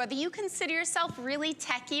age, whether you consider yourself really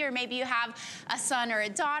techie or maybe you have a son or a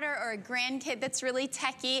daughter or a grandkid that's really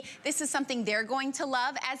techie. This is something they're going to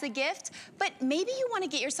love as a gift, but maybe you want to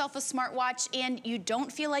get yourself a smartwatch and you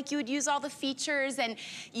don't feel like you would use all the features and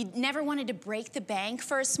you never wanted to break the bank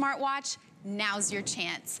for a smartwatch. Now's your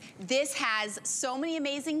chance. This has so many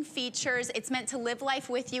amazing features. It's meant to live life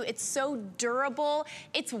with you. It's so durable.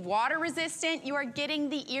 It's water resistant. You are getting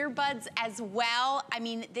the earbuds as well. I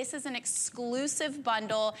mean, this is an exclusive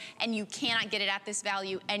bundle and you cannot get it at this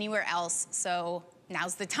value anywhere else. So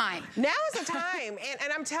now's the time. Now is the time,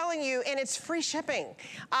 and I'm telling you, and it's free shipping.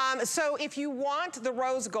 So if you want the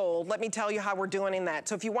rose gold, let me tell you how we're doing that.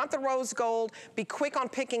 So if you want the rose gold, be quick on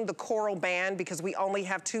picking the coral band because we only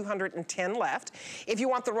have 210 left. If you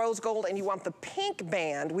want the rose gold and you want the pink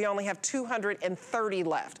band, we only have 230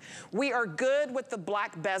 left. We are good with the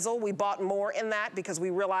black bezel. We bought more in that because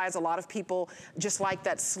we realize a lot of people just like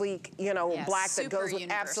that sleek, you know, yes, black that goes with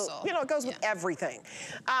absolute, you know, it goes with everything.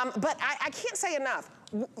 But I can't say enough.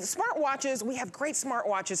 Smartwatches, we have great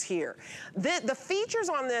smartwatches here. The features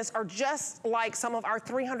on this are just like some of our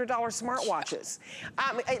 $300 smartwatches.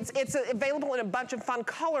 It's available in a bunch of fun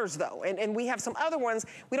colors though, and we have some other ones.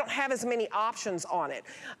 We don't have as many options on it.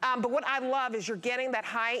 But what I love is you're getting that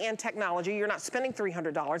high-end technology. You're not spending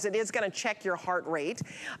 $300. It is gonna check your heart rate.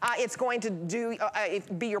 It's going to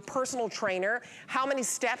be your personal trainer. How many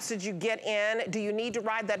steps did you get in? Do you need to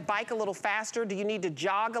ride that bike a little faster? Do you need to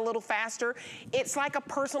jog a little faster? It's like a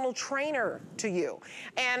personal trainer to you.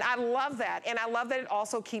 And I love that. And I love that it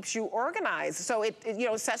also keeps you organized. So it you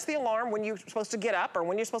know, sets the alarm when you're supposed to get up or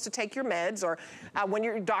when you're supposed to take your meds or when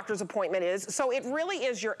your doctor's appointment is. So it really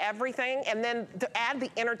is your everything. And then to add the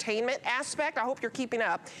entertainment aspect, I hope you're keeping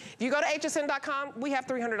up. If you go to hsn.com, we have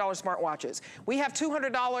 $300 smartwatches. We have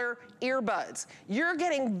 $200 earbuds. You're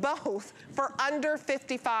getting both for under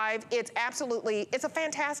 $55. It's a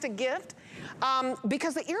fantastic gift.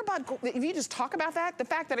 Because the earbud, if you just talk about that, the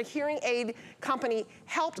fact that a hearing aid company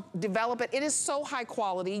helped develop it, it is so high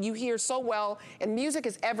quality, you hear so well, and music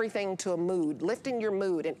is everything to a mood, lifting your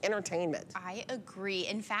mood and entertainment. I agree.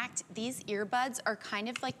 In fact, these earbuds are kind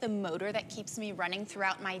of like the motor that keeps me running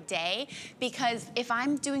throughout my day, because if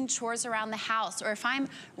I'm doing chores around the house or if I'm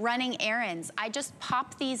running errands, I just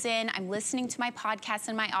pop these in, I'm listening to my podcasts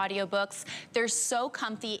and my audiobooks. They're so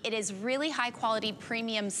comfy. It is really high quality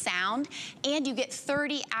premium sound, and you get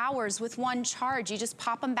 30 hours with one charge. You just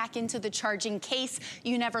pop them back into the charging case.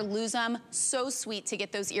 You never lose them. So sweet to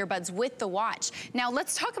get those earbuds with the watch. Now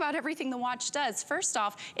let's talk about everything the watch does. First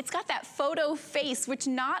off, it's got that photo face, which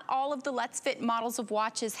not all of the Let's Fit models of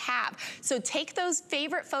watches have. So take those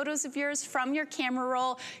favorite photos of yours from your camera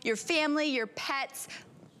roll, your family, your pets,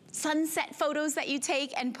 sunset photos that you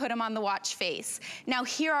take and put them on the watch face. Now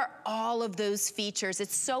here are all of those features.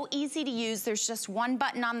 It's so easy to use. There's just one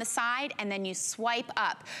button on the side and then you swipe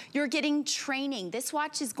up. You're getting training. This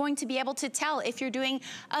watch is going to be able to tell if you're doing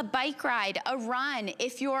a bike ride, a run,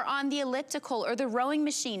 if you're on the elliptical or the rowing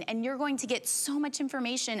machine, and you're going to get so much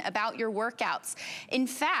information about your workouts. In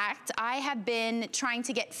fact, I have been trying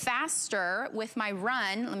to get faster with my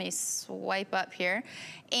run. Let me swipe up here.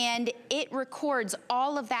 And it records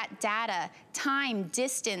all of that data, time,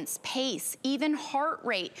 distance, pace, even heart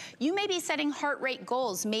rate. You may be setting heart rate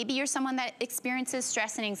goals. Maybe you're someone that experiences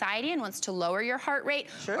stress and anxiety and wants to lower your heart rate.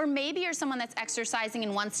 Sure. Or maybe you're someone that's exercising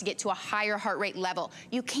and wants to get to a higher heart rate level.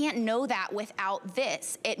 You can't know that without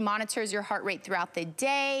this. It monitors your heart rate throughout the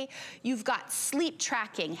day. You've got sleep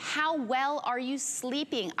tracking. How well are you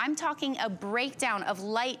sleeping? I'm talking a breakdown of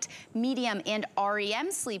light, medium, and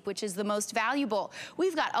REM sleep, which is the most valuable.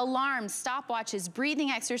 We've got alarms, stopwatches, breathing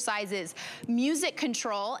exercises, music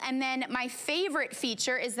control. And then my favorite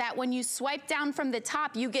feature is that when you swipe down from the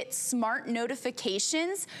top, you get smart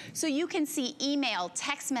notifications. So you can see email,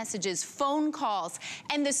 text messages, phone calls.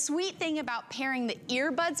 And the sweet thing about pairing the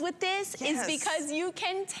earbuds with this is because you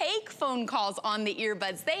can take phone calls on the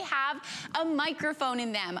earbuds. They have a microphone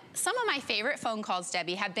in them. Some of my favorite phone calls,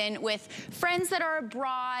 Debbie, have been with friends that are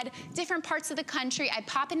abroad, different parts of the country. I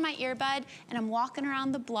pop in my earbud and I'm walking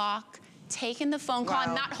around the block, taking the phone call.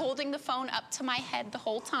 I'm not holding the phone up to my head the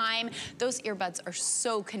whole time. Those earbuds are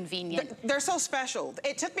so convenient. They're so special.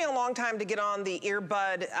 It took me a long time to get on the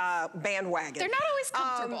earbud bandwagon. They're not always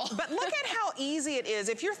comfortable. But look at how easy it is.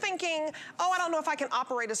 If you're thinking, oh, I don't know if I can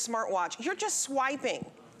operate a smartwatch, you're just swiping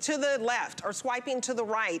to the left or swiping to the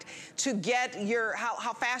right to get your,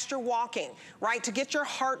 how fast you're walking, right? To get your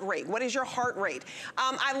heart rate. What is your heart rate?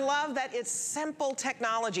 I love that it's simple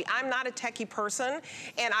technology. I'm not a techie person,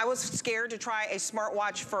 and I was scared to try a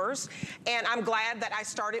smartwatch first, and I'm glad that I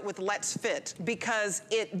started with Let's Fit because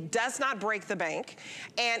it does not break the bank,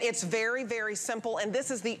 and it's very, very simple, and this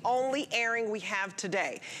is the only airing we have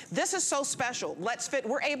today. This is so special. Let's Fit,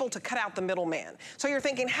 we're able to cut out the middleman. So you're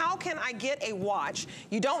thinking, how can I get a watch?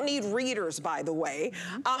 You don't need readers, by the way.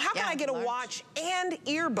 How can I get a watch and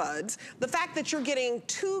earbuds? The fact that you're getting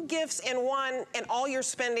 2 gifts in one and all you're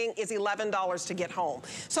spending is $11 to get home.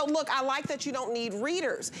 So look, I like that you don't need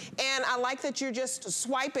readers, and I like that you're just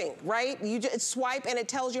swiping, right? You just swipe and it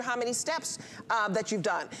tells you how many steps that you've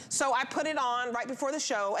done. So I put it on right before the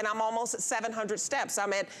show and I'm almost at 700 steps.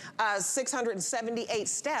 I'm at 678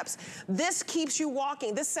 steps. This keeps you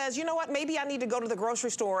walking. This says, you know what, maybe I need to go to the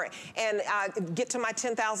grocery store and get to my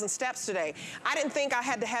 10,000 steps today. I didn't think I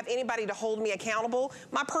had to have anybody to hold me accountable.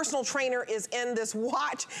 My personal trainer is in this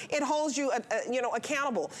watch. It holds you, you know,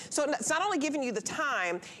 accountable. So it's not only giving you the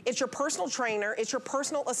time, it's your personal trainer, it's your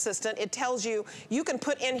personal assistant. It tells you, you can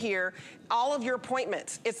put in here all of your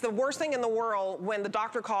appointments. It's the worst thing in the world when the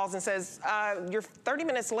doctor calls and says, you're 30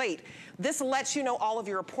 minutes late. This lets you know all of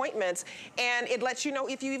your appointments, and it lets you know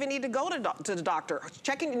if you even need to go to the doctor.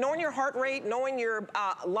 Checking, knowing your heart rate, knowing your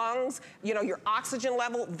lungs, you know, your oxygen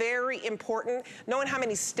level, very important. Knowing how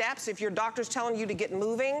many steps, if your doctor's telling you to get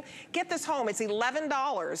moving. Get this home, it's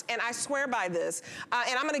 $11, and I swear by this.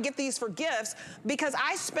 And I'm gonna get these for gifts because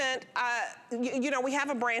I spent, you know, we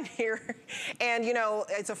have a brand here, and you know,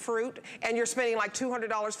 it's a fruit, and you're spending like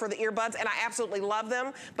 $200 for the earbuds, and I absolutely love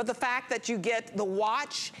them. But the fact that you get the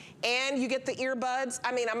watch and you get the earbuds,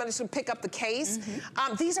 I mean, I'm gonna just pick up the case.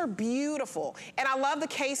 These are beautiful. And I love the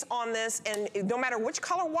case on this, and no matter which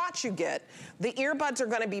color watch you get, the earbuds are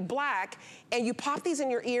gonna be black, and you pop these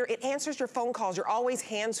in your ear, it answers your phone calls. You're always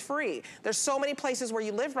hands-free. There's so many places where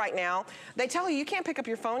you live right now, they tell you can't pick up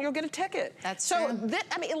your phone, you'll get a ticket. That's true. So,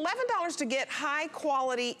 I mean, $11 to get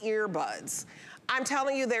high-quality earbuds. I'm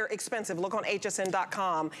telling you, they're expensive. Look on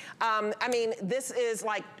hsn.com. I mean, this is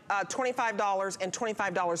like $25 and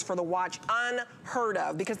 $25 for the watch, unheard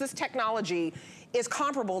of, because this technology is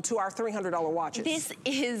comparable to our $300 watches. This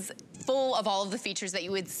is full of all of the features that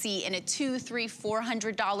you would see in a $200,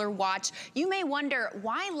 $300, $400 watch. You may wonder,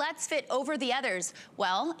 why Let's Fit over the others?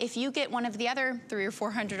 Well, if you get one of the other $300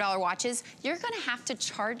 or $400 watches, you're gonna have to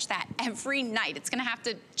charge that every night. It's gonna have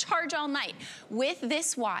to charge all night. With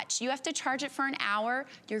this watch, you have to charge it for an hour.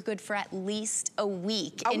 You're good for at least a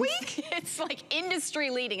week. A week? It's like industry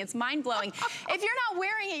leading. It's mind-blowing. If you're not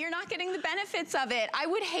wearing it, you're not getting the benefits of it. I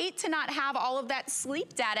would hate to not have all of that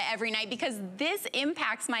sleep data every night because this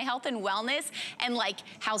impacts my health and wellness and like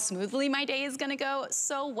how smoothly my day is gonna go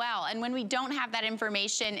so well. And when we don't have that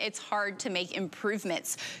information, it's hard to make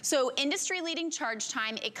improvements. So industry-leading charge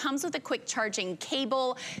time, it comes with a quick charging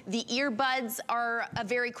cable. The earbuds are a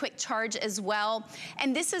very quick charge as well.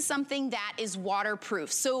 And this is something that is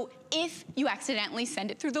waterproof. So if you accidentally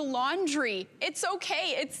send it through the laundry, it's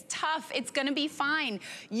okay, it's tough, it's gonna be fine.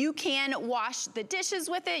 You can wash the dishes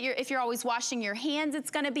with it. If you're always washing your hands, it's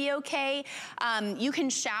gonna be okay. You can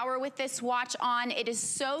shower with this watch on. It is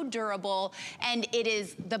so durable, and it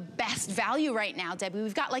is the best value right now, Debbie.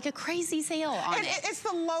 We've got like a crazy sale on it. It's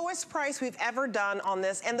the lowest price we've ever done on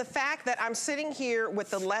this, and the fact that I'm sitting here with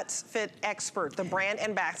the Let's Fit expert, the brand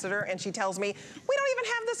ambassador, and she tells me, we don't even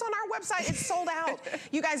have this on our website, it's sold out.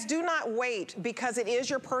 You guys do not wait, because it is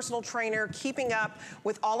your personal trainer keeping up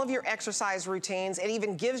with all of your exercise routines. It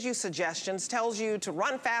even gives you suggestions, tells you to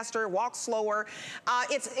run faster, walk slower.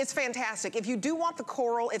 It's fantastic. If you do want the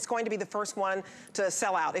coral, it's going to be the first one to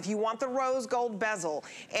sell out. If you want the rose gold bezel,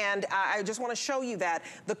 and I just want to show you that,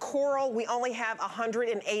 the coral, we only have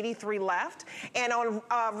 183 left. And on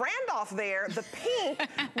Randolph there, the pink,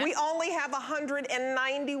 we only have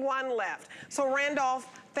 191 left. So Randolph,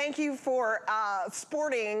 thank you for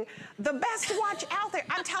sporting the best watch out there.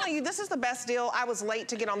 I'm telling you, this is the best deal. I was late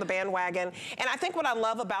to get on the bandwagon. And I think what I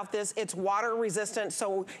love about this, it's water resistant,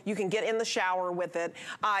 so you can get in the shower with it.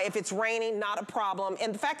 If it's raining, not a problem.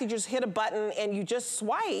 And the fact that you just hit a button and you just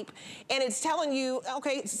swipe, and it's telling you,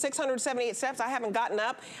 okay, 678 steps, I haven't gotten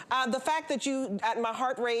up. The fact that my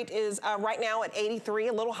heart rate is right now at 83,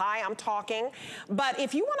 a little high, I'm talking. But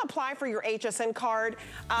if you want to apply for your HSN card,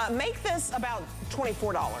 make this about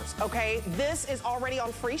 $24, okay? This is already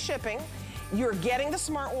on free shipping. You're getting the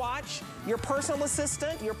smartwatch, your personal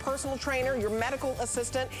assistant, your personal trainer, your medical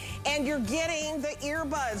assistant, and you're getting the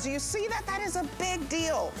earbuds. Do you see that? That is a big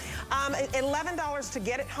deal. $11 to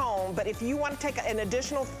get it home, but if you want to take an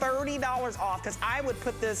additional $30 off, because I would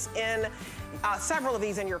put this in several of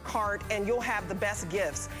these in your cart, and you'll have the best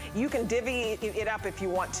gifts. You can divvy it up if you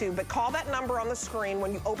want to, but call that number on the screen.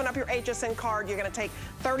 When you open up your HSN card, you're going to take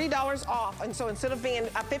 $30 off, and so instead of being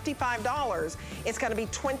 $55, it's going to be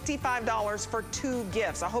 $25 for 2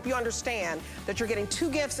 gifts. I hope you understand that you're getting 2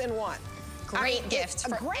 gifts in one. Great gift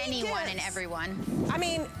for anyone and everyone. I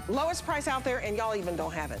mean, lowest price out there, and y'all even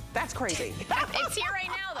don't have it. That's crazy. It's here right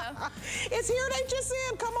now, though. It's here at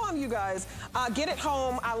HSN. Come on, you guys. Get it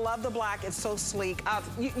home. I love the black. It's so sleek.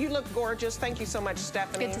 You look gorgeous. Thank you so much,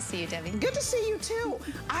 Stephanie. Good to see you, Debbie. Good to see you, too.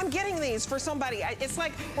 I'm getting these for somebody. It's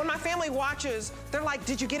like when my family watches, they're like,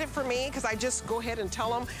 did you get it for me? Because I just go ahead and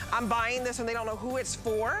tell them I'm buying this, and they don't know who it's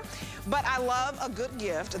for. But I love a good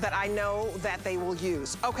gift that I know that they will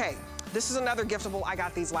use. Okay. This is another giftable. I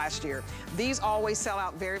got these last year. These always sell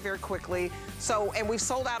out very, very quickly. So, and we've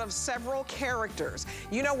sold out of several characters.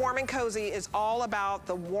 You know, Warm and Cozy is all about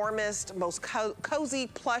the warmest, most cozy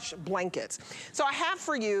plush blankets. So I have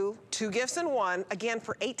for you 2 gifts in one, again,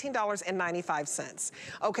 for $18.95,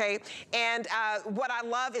 okay? And what I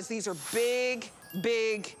love is these are big,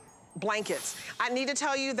 big blankets. I need to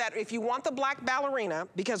tell you that if you want the black ballerina,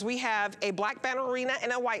 because we have a black ballerina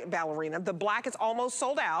and a white ballerina, the black is almost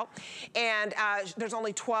sold out, and there's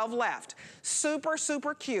only 12 left. Super,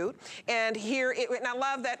 super cute. And here, and I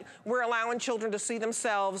love that we're allowing children to see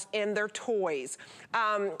themselves in their toys.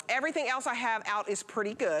 Everything else I have out is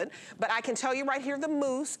pretty good, but I can tell you right here, the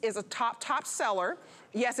moose is a top seller.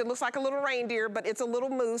 Yes, it looks like a little reindeer, but it's a little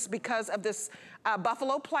moose because of this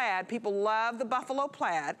buffalo plaid. People love the buffalo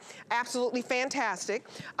plaid. Absolutely fantastic.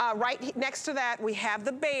 Right next to that, we have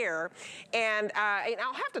the bear. And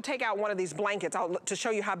I'll have to take out one of these blankets to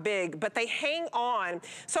show you how big, but they hang on.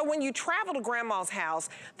 So when you travel to grandma's house,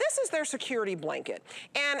 this is their security blanket.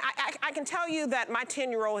 And I can tell you that my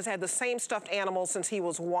 10-year-old has had the same stuffed animal since he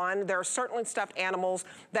was 1. There are certainly stuffed animals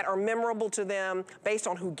that are memorable to them based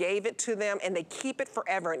on who gave it to them, and they keep it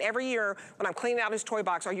forever. And every year when I'm cleaning out his toy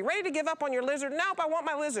box, are you ready to give up on your lizard? Nope, I want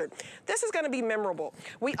my lizard. This is going to be memorable.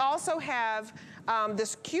 We also have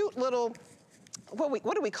this cute little,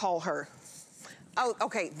 what do we call her? Oh,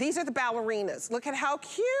 okay, these are the ballerinas. Look at how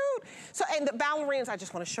cute. So, and the ballerinas, I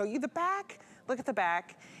just want to show you the back. Look at the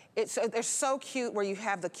back. They're so cute, where you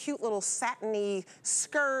have the cute little satiny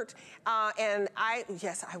skirt. And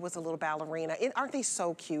yes, I was a little ballerina. Aren't these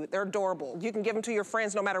so cute? They're adorable. You can give them to your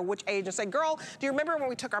friends no matter which age and say, girl, do you remember when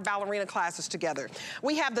we took our ballerina classes together?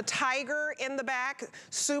 We have the tiger in the back,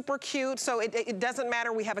 super cute. So it doesn't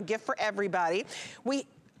matter. We have a gift for everybody.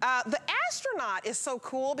 The astronaut is so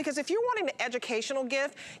cool, because if you're wanting an educational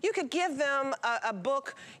gift, you could give them a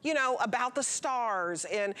book, you know, about the stars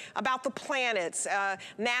and about the planets.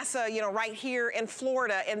 NASA, you know, right here in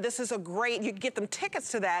Florida, and this is a great, you get them tickets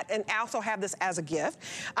to that and also have this as a gift.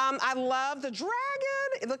 I love the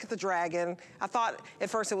dragon. Look at the dragon. I thought at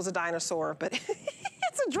first it was a dinosaur, but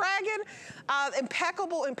it's a dragon.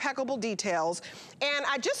 Impeccable, impeccable details. And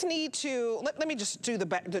I just need to, let me just do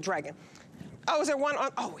the dragon. Oh, is there one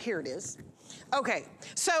on? Oh, here it is. Okay,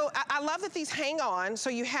 so I love that these hang on.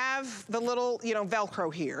 So you have the little, you know,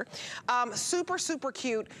 Velcro here. Super, super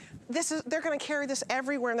cute. They're gonna carry this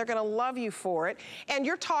everywhere, and they're gonna love you for it. And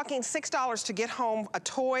you're talking $6 to get home a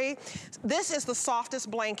toy. This is the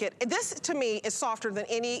softest blanket. This, to me, is softer than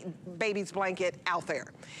any baby's blanket out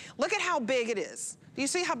there. Look at how big it is. Do you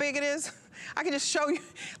see how big it is? I can just show you.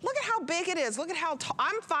 Look at how big it is. Look at how tall.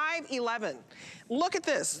 I'm 5'11". Look at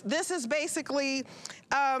this. This is basically,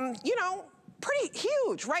 you know, pretty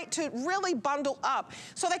huge, right? To really bundle up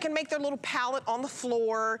so they can make their little pallet on the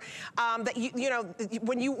floor. That you know,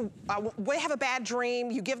 when you have a bad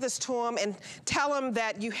dream, you give this to them and tell them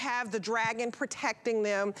that you have the dragon protecting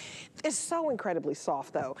them. It's so incredibly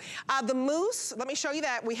soft, though. The moose, let me show you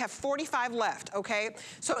that. We have 45 left, okay?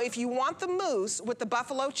 So if you want the moose with the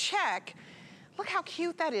buffalo check, Look how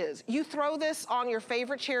cute that is. You throw this on your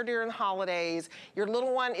favorite chair during the holidays. Your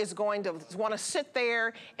little one is going to want to sit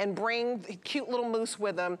there and bring the cute little moose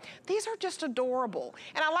with them. These are just adorable.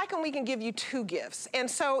 And I like when we can give you 2 gifts. And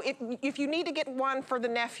so if you need to get one for the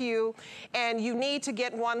nephew and you need to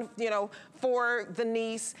get one, you know, for the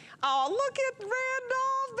niece. Oh, look at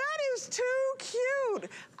Randolph. That is too cute.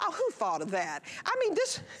 Oh, who thought of that? I mean,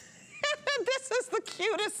 this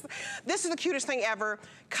is the cutest thing ever.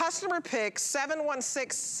 Customer pick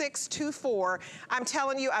 716624. I'm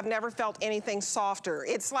telling you, I've never felt anything softer.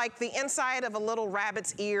 It's like the inside of a little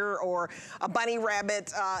rabbit's ear or a bunny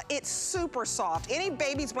rabbit. It's super soft. Any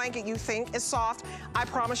baby's blanket you think is soft, I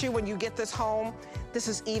promise you when you get this home, this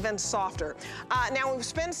is even softer. Now we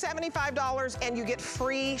spend $75 and you get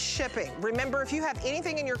free shipping. Remember, if you have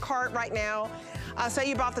anything in your cart right now, say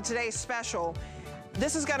you bought the Today's Special,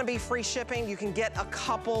 this is gonna be free shipping. You can get a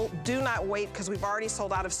couple. Do not wait, because we've already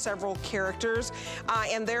sold out of several characters.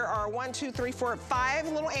 And there are 1, 2, 3, 4, 5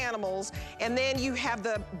 little animals. And then you have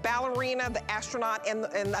the ballerina, the astronaut, and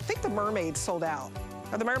I think the mermaid sold out.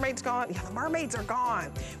 Are the mermaids gone? Yeah, the mermaids are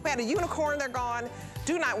gone. We had a unicorn, they're gone.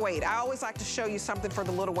 Do not wait. I always like to show you something for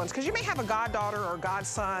the little ones, because you may have a goddaughter or a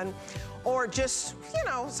godson, or just, you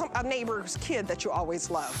know, a neighbor's kid that you always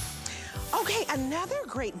love. Okay, another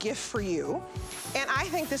great gift for you, and I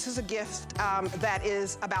think this is a gift that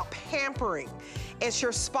is about pampering. It's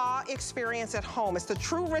your spa experience at home. It's the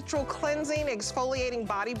True Ritual Cleansing Exfoliating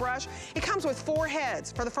Body Brush. It comes with 4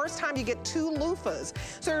 heads. For the first time, you get 2 loofahs.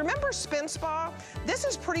 So remember Spin Spa? This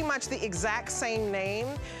is pretty much the exact same name,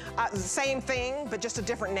 same thing, but just a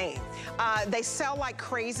different name. They sell like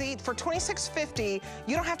crazy. For $26.50,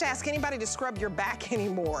 you don't have to ask anybody to scrub your back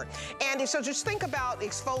anymore. And so just think about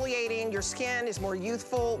exfoliating. Your skin is more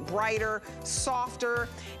youthful, brighter, softer,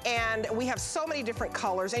 and we have so many different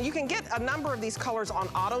colors. And you can get a number of these colors on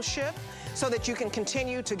auto ship so that you can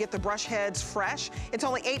continue to get the brush heads fresh. It's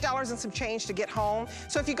only $8 and some change to get home.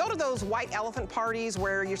 So if you go to those white elephant parties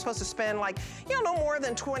where you're supposed to spend like, you know, no more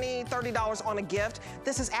than $20, $30 on a gift,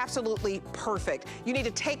 this is absolutely perfect. You need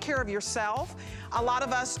to take care of yourself. A lot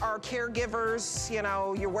of us are caregivers, you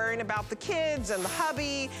know, you're worrying about the kids and the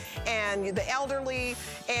hubby and the elderly,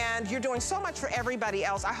 and you're doing so much for everybody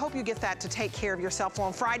else. I hope you get that to take care of yourself. So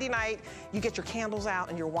on Friday night, you get your candles out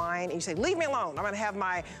and your wine, and you say, leave me alone. I'm gonna have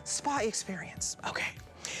my spa experience. Okay.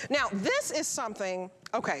 Now, this is something,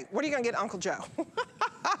 okay, what are you gonna get Uncle Joe?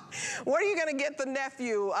 What are you gonna get the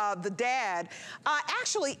nephew, the dad?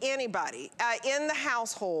 Actually, anybody in the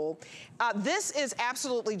household. This is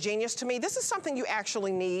absolutely genius to me. This is something you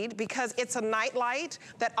actually need because it's a night light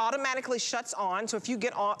that automatically shuts on. So if you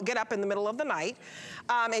get up in the middle of the night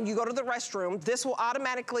and you go to the restroom, this will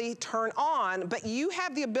automatically turn on, but you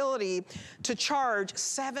have the ability to charge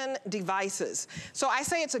 7 devices. So I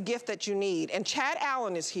say it's a gift that you need. And Chad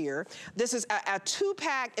Allen is here. This is a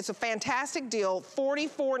 2-pack. It's a fantastic deal,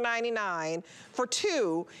 $44.99 for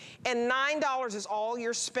 2, and $9 is all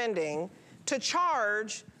you're spending to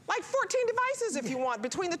charge like 14 devices if you want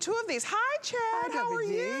between the 2 of these. Hi, Chad. Hi, how are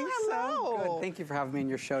you? Hello. So good. Thank you for having me in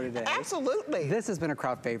your show today. Absolutely. This has been a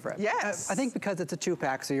crowd favorite. Yes. I think because it's a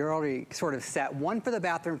 2-pack, so you're already sort of set. 1 for the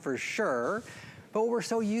bathroom for sure. But what we're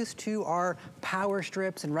so used to are power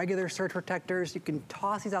strips and regular surge protectors. You can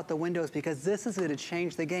toss these out the windows because this is gonna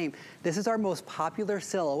change the game. This is our most popular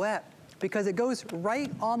silhouette because it goes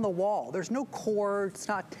right on the wall. There's no cord, it's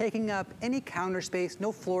not taking up any counter space,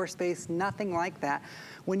 no floor space, nothing like that.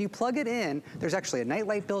 When you plug it in, there's actually a night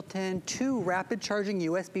light built in, 2 rapid charging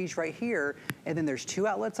USBs right here, and then there's 2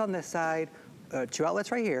 outlets on this side, 2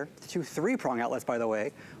 outlets right here, 2 3-prong outlets, by the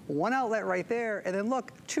way, 1 outlet right there, and then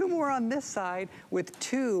look, 2 more on this side with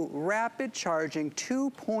 2 rapid charging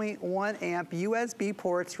 2.1 amp USB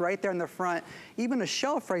ports right there in the front, even a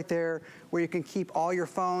shelf right there where you can keep all your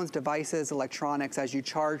phones, devices, electronics as you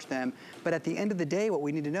charge them. But at the end of the day, what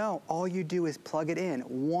we need to know, all you do is plug it in,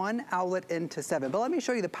 1 outlet into 7. But let me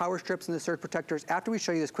show you the power strips and the surge protectors after we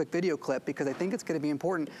show you this quick video clip, because I think it's gonna be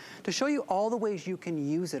important to show you all the ways you can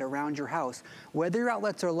use it around your house. Whether your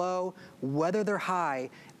outlets are low, whether they're high,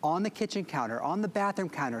 on the kitchen counter, on the bathroom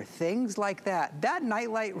counter, things like that. That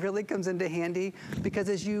nightlight really comes into handy because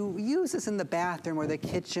as you use this in the bathroom or the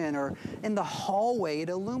kitchen or in the hallway, it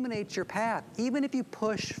illuminates your path. Even if you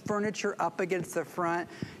push furniture up against the front,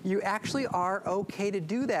 you actually are okay to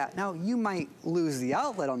do that. Now, you might lose the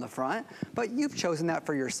outlet on the front, but you've chosen that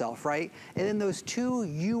for yourself, right? And then those 2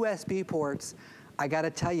 USB ports, I gotta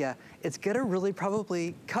tell you, it's gonna really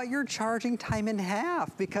probably cut your charging time in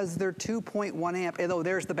half because they're 2.1 amp. And oh,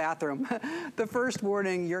 there's the bathroom. The first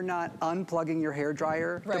warning, you're not unplugging your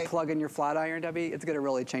hairdryer to plug in your flat iron, Debbie. It's gonna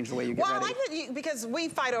really change the way you get ready. Well, I like that because we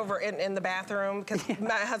fight over in the bathroom because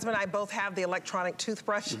my husband and I both have the electronic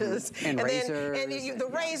toothbrushes and razors, then the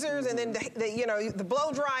razors, and then the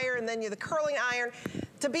blow dryer, and then the curling iron.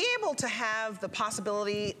 To be able to have the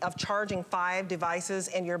possibility of charging 5 devices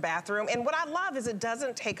in your bathroom, and what I love is it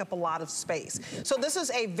doesn't take up a lot of space. So this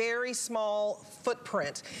is a very small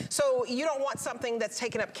footprint. So you don't want something that's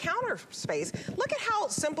taking up counter space. Look at how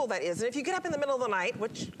simple that is. And if you get up in the middle of the night,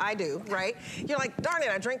 which I do, right? You're like, darn it,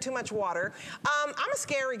 I drank too much water. I'm a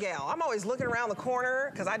scary gal. I'm always looking around the corner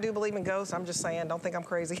because I do believe in ghosts. I'm just saying, don't think I'm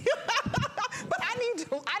crazy. But I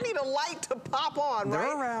need a light to pop on, right?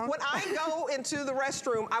 They're around. When I go into the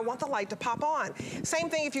restroom, I want the light to pop on. Same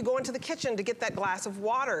thing if you go into the kitchen to get that glass of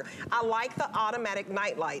water. I like the automatic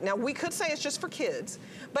night light. Now, we could say it's just for kids,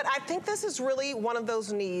 but I think this is really one of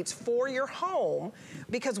those needs for your home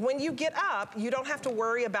because when you get up, you don't have to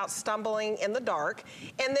worry about stumbling in the dark.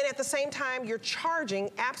 And then at the same time, you're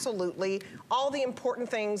charging absolutely all the important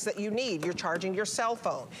things that you need. You're charging your cell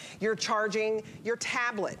phone. You're charging your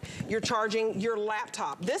tablet. You're charging your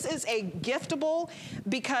laptop. This is a giftable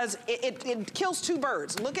because it kills 2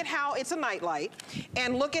 birds. Look at how it's a nightlight,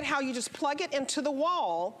 and look at how you just plug it into the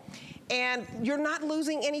wall, and you're not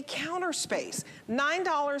losing any counter space.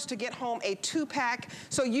 $9 to get home a 2-pack.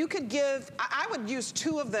 So you could give, I would use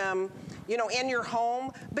 2 of them, in your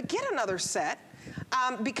home, but get another set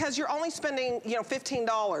because you're only spending,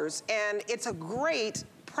 $15, and it's a great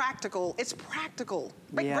practical,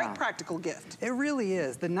 great practical gift. It really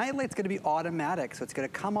is. The night light's gonna be automatic, so it's gonna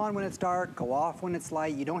come on when it's dark, go off when it's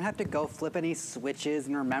light. You don't have to go flip any switches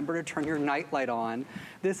and remember to turn your night light on.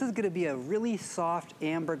 This is gonna be a really soft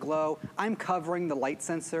amber glow. I'm covering the light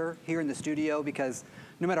sensor here in the studio because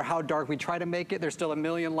no matter how dark we try to make it, there's still a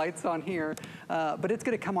million lights on here, but it's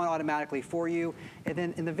gonna come on automatically for you. And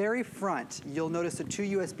then in the very front, you'll notice the 2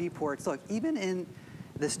 USB ports. Look, even in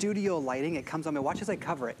the studio lighting, it comes on. Watch as I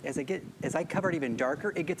cover it. As I cover it even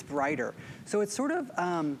darker, it gets brighter. So it's sort of,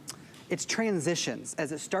 it's transitions.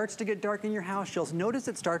 As it starts to get dark in your house, you'll notice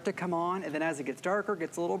it start to come on, and then as it gets darker, it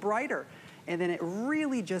gets a little brighter. And then it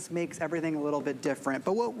really just makes everything a little bit different.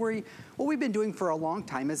 But what we've been doing for a long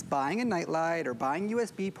time is buying a nightlight or buying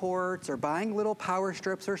USB ports or buying little power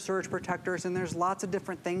strips or surge protectors, and there's lots of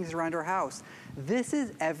different things around our house. This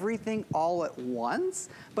is everything all at once,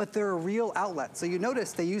 but they're a real outlet. So you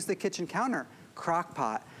notice they use the kitchen counter, crock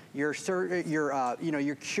pot, your Keurig,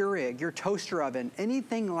 your toaster oven,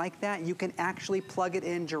 anything like that, you can actually plug it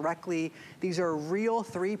in directly. These are real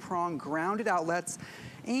 3-prong grounded outlets,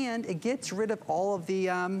 and it gets rid of all of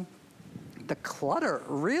the clutter,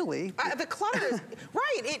 really. The clutter is,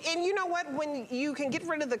 right, and you know what, when you can get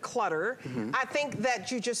rid of the clutter, I think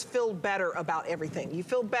that you just feel better about everything. You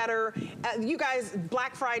feel better. You guys,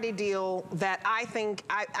 Black Friday deal that I think,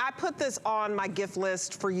 I put this on my gift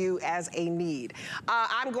list for you as a need.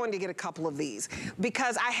 I'm going to get a couple of these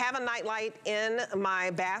because I have a nightlight in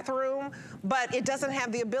my bathroom, but it doesn't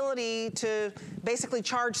have the ability to basically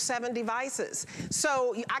charge 7 devices.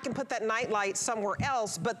 So I can put that nightlight somewhere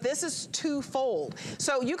else, but this is twofold.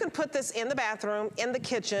 So you can put this in the bathroom, in the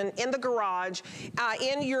kitchen, in the garage,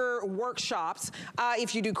 in your workshops,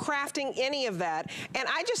 if you do crafting, any of that. And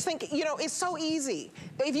I just think, it's so easy.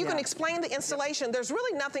 If you can explain the installation, there's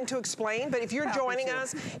really nothing to explain, but if you're joining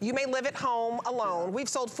us, you may live at home alone. We've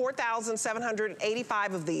sold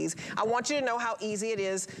 4,785 of these. I want you to know how easy it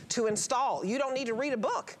is to install. You don't need to read a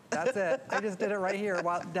book. That's it. I just did it right here.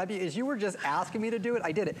 While Debbie, as you were just asking me to do it,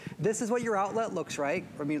 I did it. This is what your outlet looks like,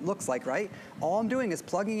 right? All I'm doing is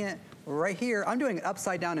plugging it right here. I'm doing it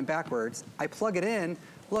upside down and backwards. I plug it in.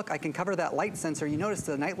 Look, I can cover that light sensor. You notice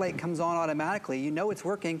the night light comes on automatically. You know it's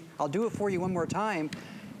working. I'll do it for you one more time.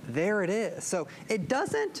 There it is. So it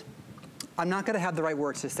doesn't, I'm not gonna have the right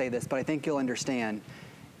words to say this, but I think you'll understand.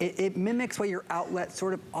 It mimics what your outlet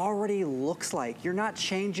sort of already looks like. You're not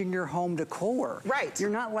changing your home decor. Right. You're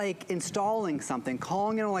not like installing something,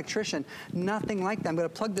 calling an electrician, nothing like that. I'm gonna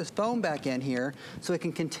plug this phone back in here so it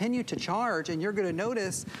can continue to charge, and you're gonna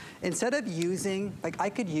notice, instead of using, like I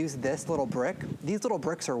could use this little brick. These little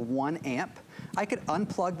bricks are 1 amp. I could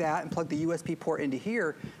unplug that and plug the USB port into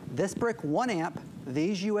here. This brick, 1 amp.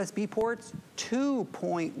 These USB ports,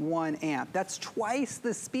 2.1 amp. That's twice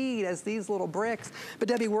the speed as these little bricks. But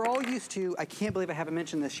Debbie, we're all used to, I can't believe I haven't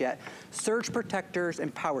mentioned this yet, surge protectors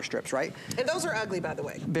and power strips, right? And those are ugly, by the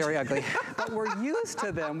way. Very ugly. But we're used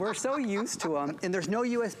to them. We're so used to them. And there's no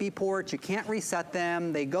USB ports. You can't reset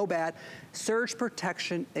them. They go bad. Surge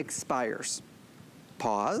protection expires.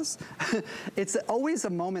 pause. It's always a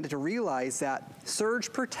moment to realize that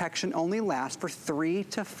surge protection only lasts for 3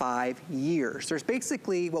 to 5 years. There's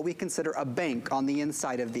basically what we consider a bank on the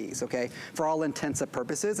inside of these, okay, for all intents and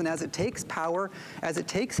purposes. And as it takes power, as it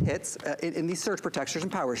takes hits in these surge protectors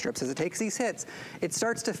and power strips, as it takes these hits, it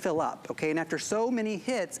starts to fill up, okay? And after so many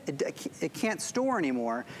hits, it can't store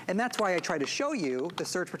anymore. And that's why I try to show you the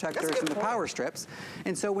surge protectors and the power strips.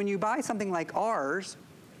 And so when you buy something like ours,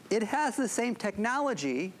 it has the same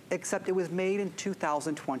technology, except it was made in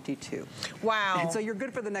 2022. Wow. And so you're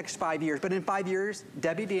good for the next 5 years, but in 5 years,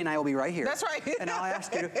 Debbie D and I will be right here. That's right. And I'll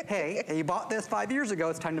ask you, hey, you bought this 5 years ago,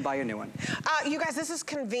 it's time to buy a new one. You guys, this is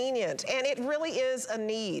convenient, and it really is a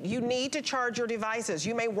need. You need to charge your devices.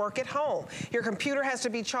 You may work at home. Your computer has to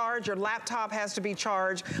be charged, your laptop has to be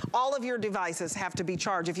charged, all of your devices have to be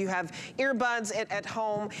charged if you have earbuds at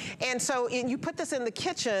home. And so you put this in the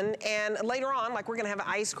kitchen, and later on, like we're gonna have an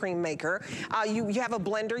ice cream maker, you have a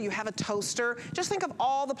blender, you have a toaster. Just think of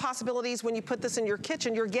all the possibilities when you put this in your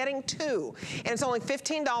kitchen. You're getting 2, and it's only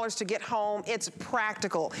 $15 to get home. It's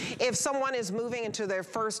practical. If someone is moving into their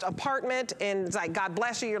first apartment and it's like, God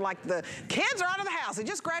bless you, you're like, the kids are out of the house, they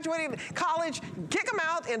just graduated college, kick them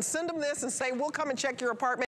out and send them this and say, we'll come and check your apartment.